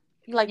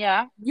 like,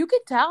 yeah, you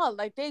could tell,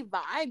 like, they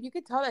vibe. You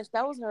could tell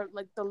that was her,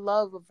 like, the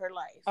love of her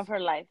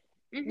life.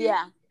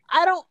 Yeah,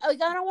 I don't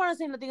want to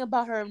say nothing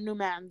about her new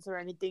mans or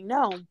anything.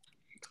 No,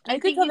 I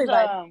think they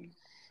vibe.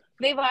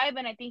 They vibe,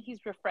 and I think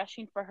he's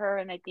refreshing for her,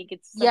 and I think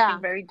it's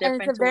something very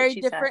different. And it's a very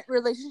different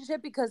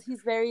relationship because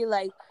he's very,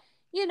 like,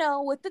 you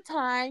know, with the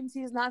times.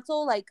 He's not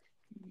so like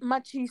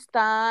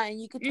machista, and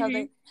you could tell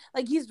that,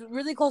 like, he's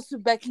really close to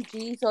Becky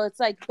G, so it's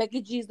like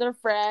Becky G's their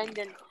friend,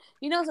 and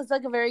you know, so it's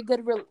like a very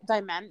good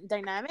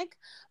dynamic.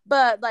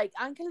 But like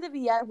Angel de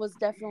Villar was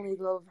definitely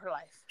the love of her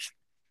life.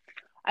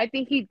 I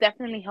think he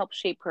definitely helped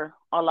shape her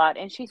a lot,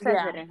 and she says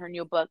it in her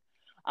new book.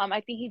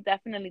 I think he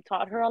definitely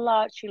taught her a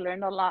lot. She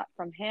learned a lot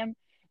from him,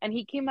 and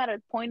he came at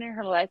a point in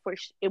her life where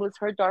it was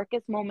her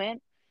darkest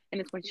moment, and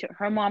it's when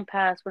her mom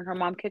passed, when her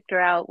mom kicked her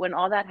out, when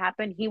all that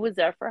happened. He was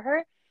there for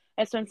her,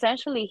 and so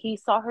essentially, he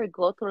saw her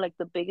go through like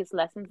the biggest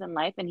lessons in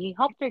life, and he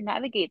helped her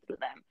navigate through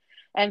them.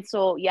 And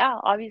so, yeah,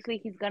 obviously,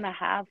 he's gonna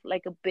have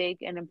like a big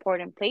and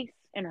important place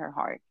in her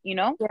heart, you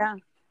know? Yeah.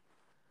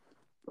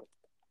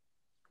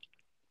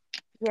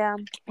 Yeah.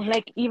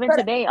 Like, even But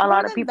today, a more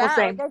lot of than people that,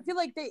 say, like I feel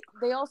like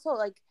they also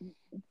like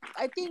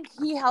I think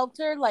he helped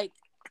her like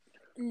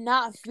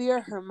not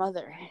fear her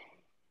mother.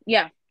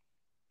 yeah,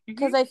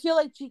 Because hmm I feel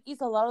like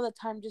Chiquis a lot of the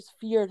time just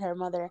feared her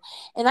mother.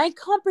 And I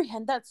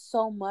comprehend that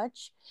so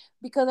much.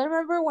 Because I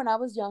remember when I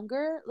was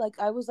younger, like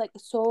I was like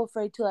so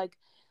afraid to like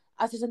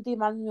hacer sentir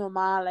mal a mi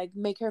mamá, like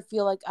make her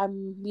feel like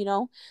I'm.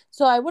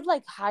 So I would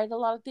like hide a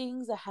lot of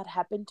things that had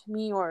happened to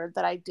me or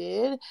that I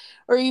did.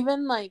 Or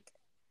even like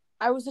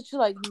I was such a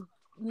like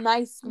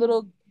nice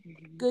little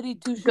goody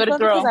two shoes, good not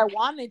because girl. I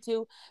wanted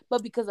to,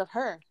 but because of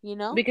her.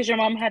 Because your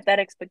mom had that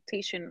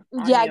expectation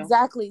on Yeah, you.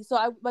 exactly.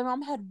 So my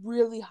mom had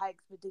really high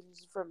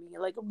expectations for me,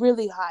 like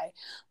really high.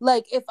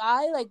 Like if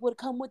I like would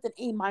come with an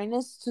A-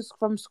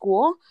 from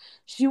school,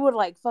 she would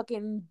like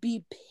fucking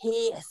be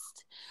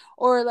pissed.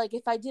 Or like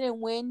if I didn't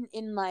win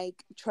in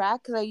like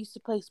track because I used to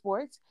play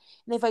sports,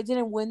 and if I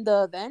didn't win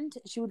the event,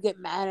 she would get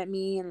mad at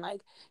me and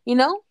like you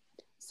know.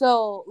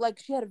 So like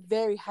she had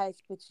very high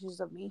expectations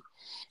of me,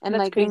 and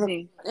That's like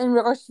crazy. in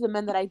regards to the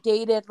men that I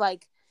dated,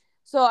 like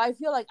so I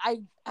feel like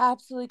I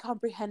absolutely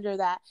comprehend her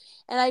that.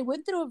 And I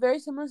went through a very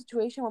similar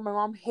situation where my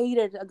mom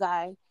hated a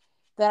guy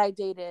that I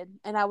dated,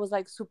 and I was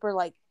like super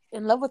like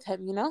in love with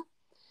him. And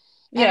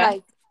Yeah,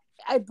 like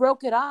I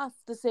broke it off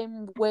the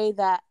same way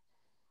that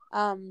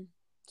um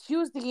she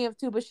was thinking of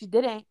too, but she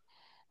didn't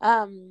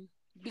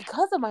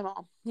because of my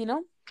mom.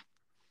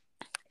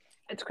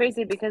 it's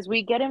crazy because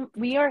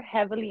we are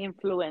heavily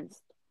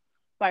influenced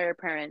by our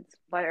parents,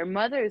 by our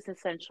mothers,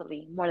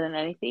 essentially, more than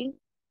anything.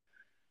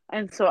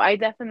 And so I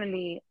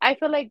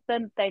feel like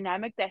the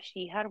dynamic that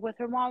she had with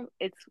her mom,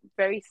 it's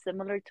very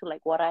similar to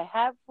like what I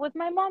have with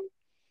my mom.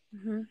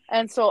 Mm-hmm.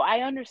 And so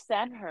I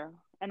understand her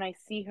and I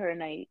see her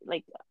and I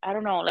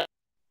don't know, like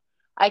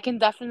I can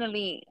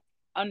definitely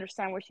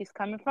understand where she's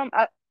coming from. I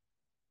don't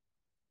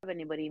have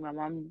anybody, my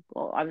mom,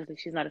 well, obviously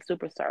she's not a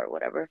superstar or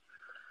whatever.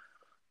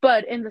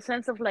 But in the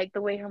sense of like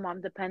the way her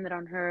mom depended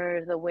on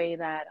her, the way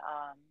that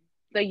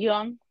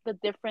the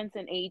difference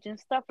in age and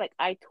stuff, like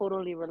I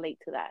totally relate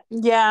to that.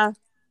 Yeah,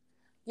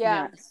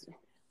 yeah, Yes. yeah.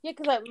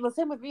 Because like the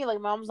same with me, like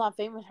my mom's not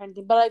famous or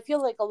anything, but I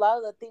feel like a lot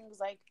of the things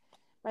like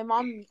my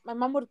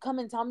mom would come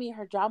and tell me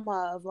her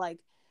drama of like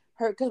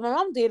her because my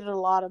mom dated a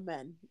lot of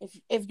men.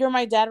 If you're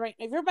my dad right,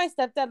 if you're my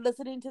stepdad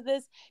listening to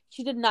this,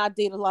 she did not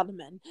date a lot of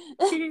men,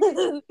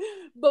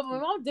 but my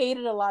mom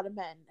dated a lot of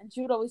men, and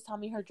she would always tell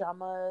me her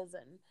dramas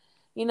and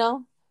you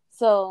know.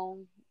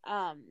 So,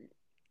 um,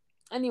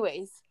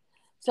 anyways,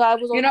 so I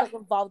was You always know, like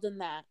involved in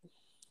that.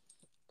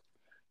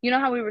 you know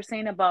how we were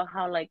saying about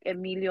how like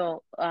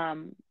Emilio,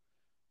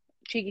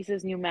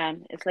 Chiquis's new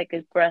man, it's like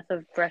a breath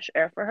of fresh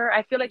air for her.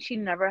 I feel like she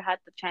never had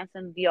the chance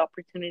and the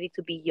opportunity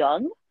to be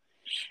young,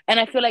 and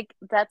I feel like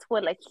that's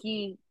what like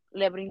he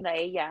le brinda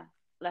a ella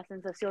la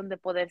sensación de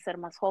poder ser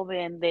más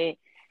joven, de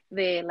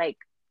like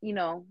you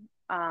know,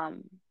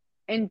 um,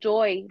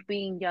 enjoy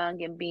being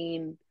young and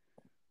being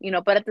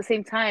but at the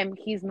same time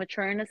he's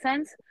mature in a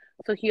sense,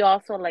 so he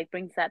also like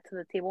brings that to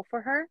the table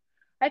for her.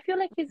 I feel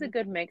like he's a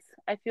good mix.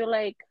 I feel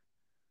like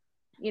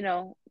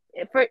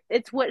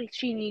it's what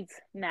she needs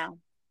now.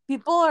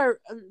 People are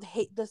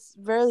hate this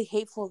very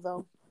hateful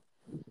though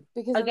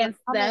because in the Against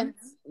them,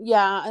 comments,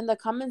 yeah, in the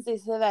comments they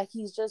say that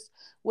he's just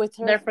with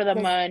her they're for the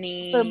because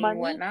for money, money.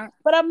 whatnot.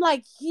 But I'm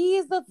like,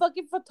 he's the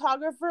fucking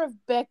photographer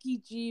of Becky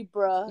G,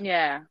 bruh.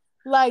 Yeah,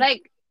 Like,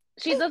 like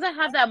she doesn't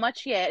have that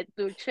much yet,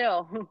 dude.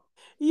 Chill.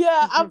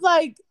 yeah, I'm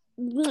like,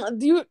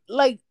 do you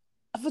like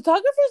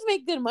photographers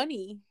make good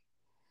money,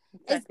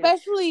 Exactly,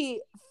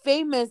 especially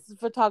famous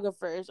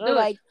photographers or dude.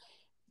 like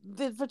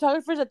the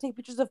photographers that take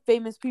pictures of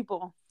famous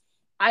people.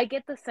 I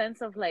get the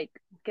sense of like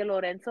que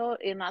Lorenzo,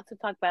 and not to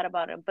talk bad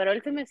about him, pero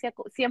él se me hacía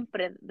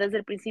siempre, desde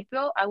el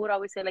principio, I would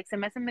always say like se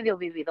me hace medio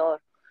vividor,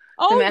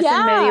 se me Oh hace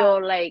medio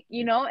yeah. like,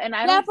 and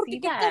I Ya, don't porque see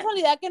qué that.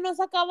 casualidad que no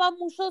sacaba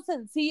muchos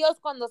sencillos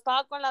cuando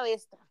estaba con la de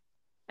esta.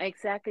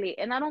 Exactly.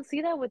 And I don't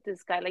see that with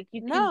this guy. Like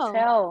you can No.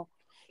 tell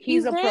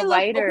he's He's a very low.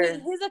 Okay,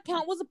 provider. his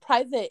account was a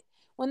private.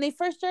 When they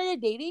first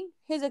started dating,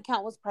 his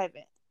account was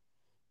private.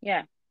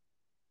 Yeah.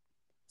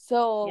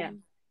 So, Yeah.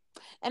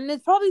 and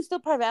it's probably still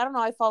private. I don't know.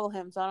 I follow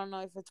him, so I don't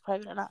know if it's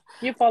private or not.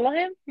 You follow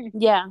him?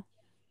 Yeah.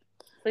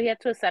 So he had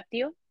to accept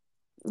you?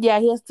 Yeah,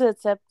 he has to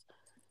accept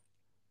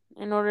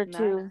in order Nice.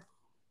 to.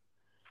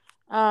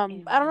 I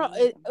don't know.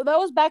 Emilio. That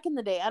was back in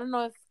the day. I don't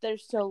know if they're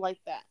still like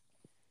that.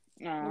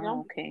 You Oh, know,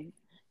 okay.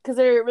 because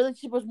their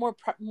relationship was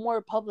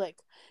more public.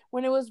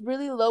 When it was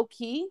really low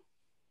key,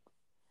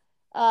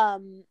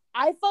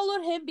 I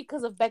followed him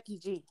because of Becky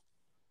G.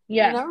 You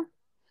Yeah. know,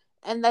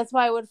 and that's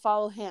why I would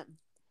follow him.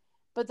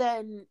 But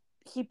then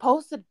he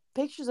posted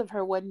pictures of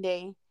her one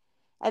day,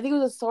 I think it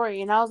was a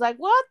story, and I was like,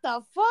 "What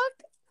the fuck?"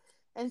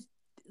 And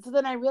so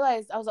then I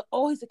realized I was like,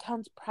 "Oh, his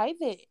account's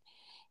private,"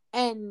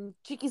 and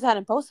Chiquis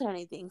hadn't posted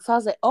anything. So I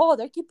was like, "Oh,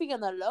 they're keeping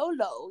on the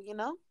low, you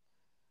know."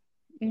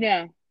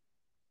 Yeah.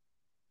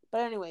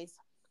 But anyways,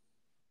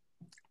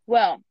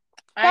 Well,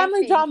 I family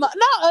think drama.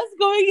 Not us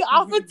going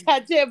off a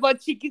tangent about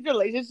Chiquis'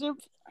 relationship.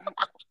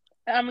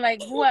 I'm like,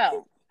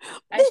 well,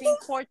 I think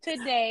for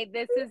today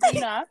this is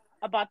enough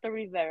about the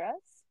Riveras.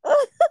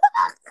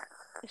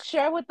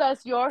 Share with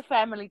us your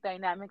family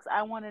dynamics.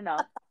 I want to know.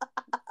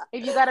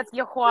 If you got a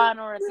Tio Juan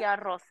or a Tia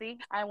Rosy,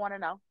 I want to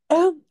know.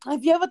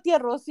 If you have a tia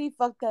Rosy,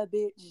 fuck that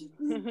bitch.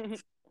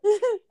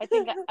 I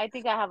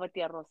think I have a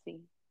Tia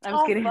Rosy. I'm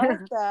just Oh, kidding. fuck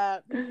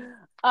that.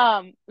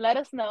 Let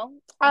us know.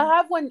 I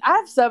have one. I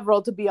have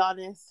several, to be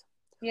honest.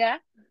 Yeah.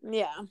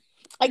 Yeah.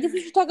 I guess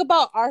we should talk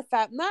about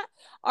not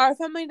our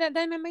family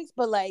dynamics,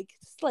 but like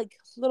just like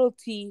little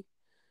tea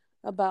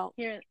about.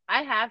 Here,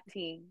 I have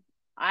tea.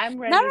 I'm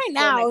Not ready to right spill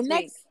now.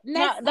 next week. No,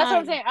 Next that's what I'm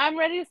time. saying. I'm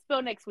ready to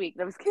spill next week.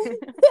 I'm just kidding.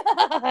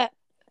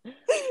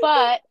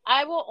 But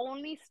I will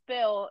only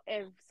spill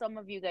if some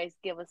of you guys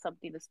give us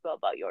something to spill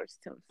about yours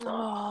too. So,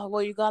 Oh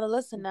well, you gotta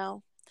listen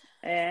now.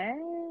 eh,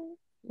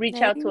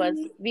 reach out to us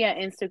Hey. via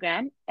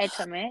Instagram.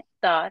 Échame.el.te.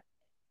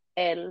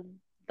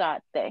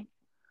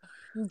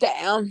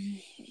 Damn.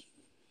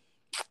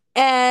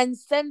 And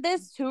send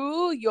this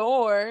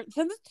to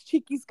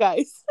Chiquis,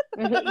 guys.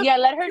 Yeah,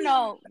 let her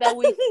know that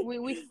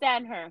we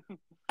stand her.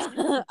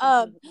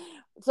 um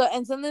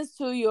and send this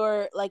to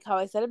your, like how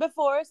I said it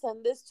before,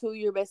 send this to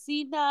your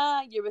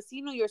vecina, your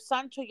vecino, your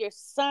Sancho, your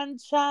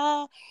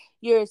Sancha,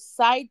 your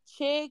side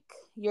chick,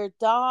 your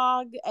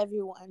dog,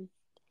 everyone.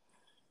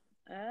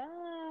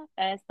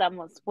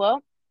 Estamos.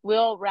 Well,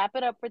 we'll wrap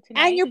it up for And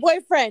tonight. your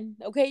boyfriend,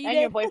 okay, you And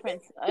your did. boyfriend.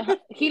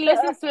 He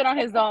listens to it on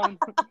his own.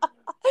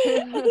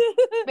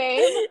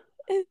 Babe,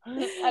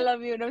 I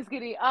love you. No, I'm just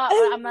kidding.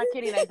 I'm not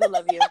kidding. I do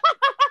love you.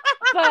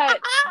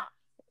 But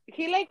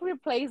he like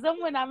replays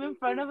them when I'm in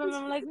front of him.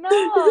 I'm like,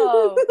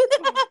 no,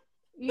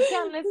 you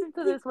can't listen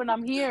to this when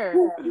I'm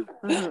here.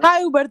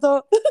 Hi,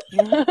 Huberto.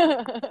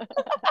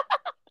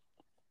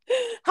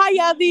 Hi,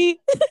 Yadi.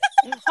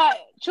 Hi,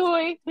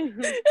 Chuy.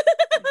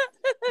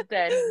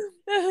 Dead.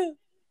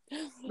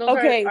 Those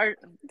Okay. are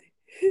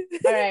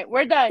all right.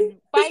 We're done.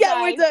 Bye,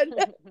 Yeah, we're guys.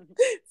 done.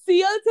 See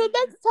you until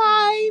next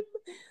time.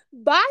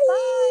 Bye.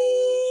 Bye.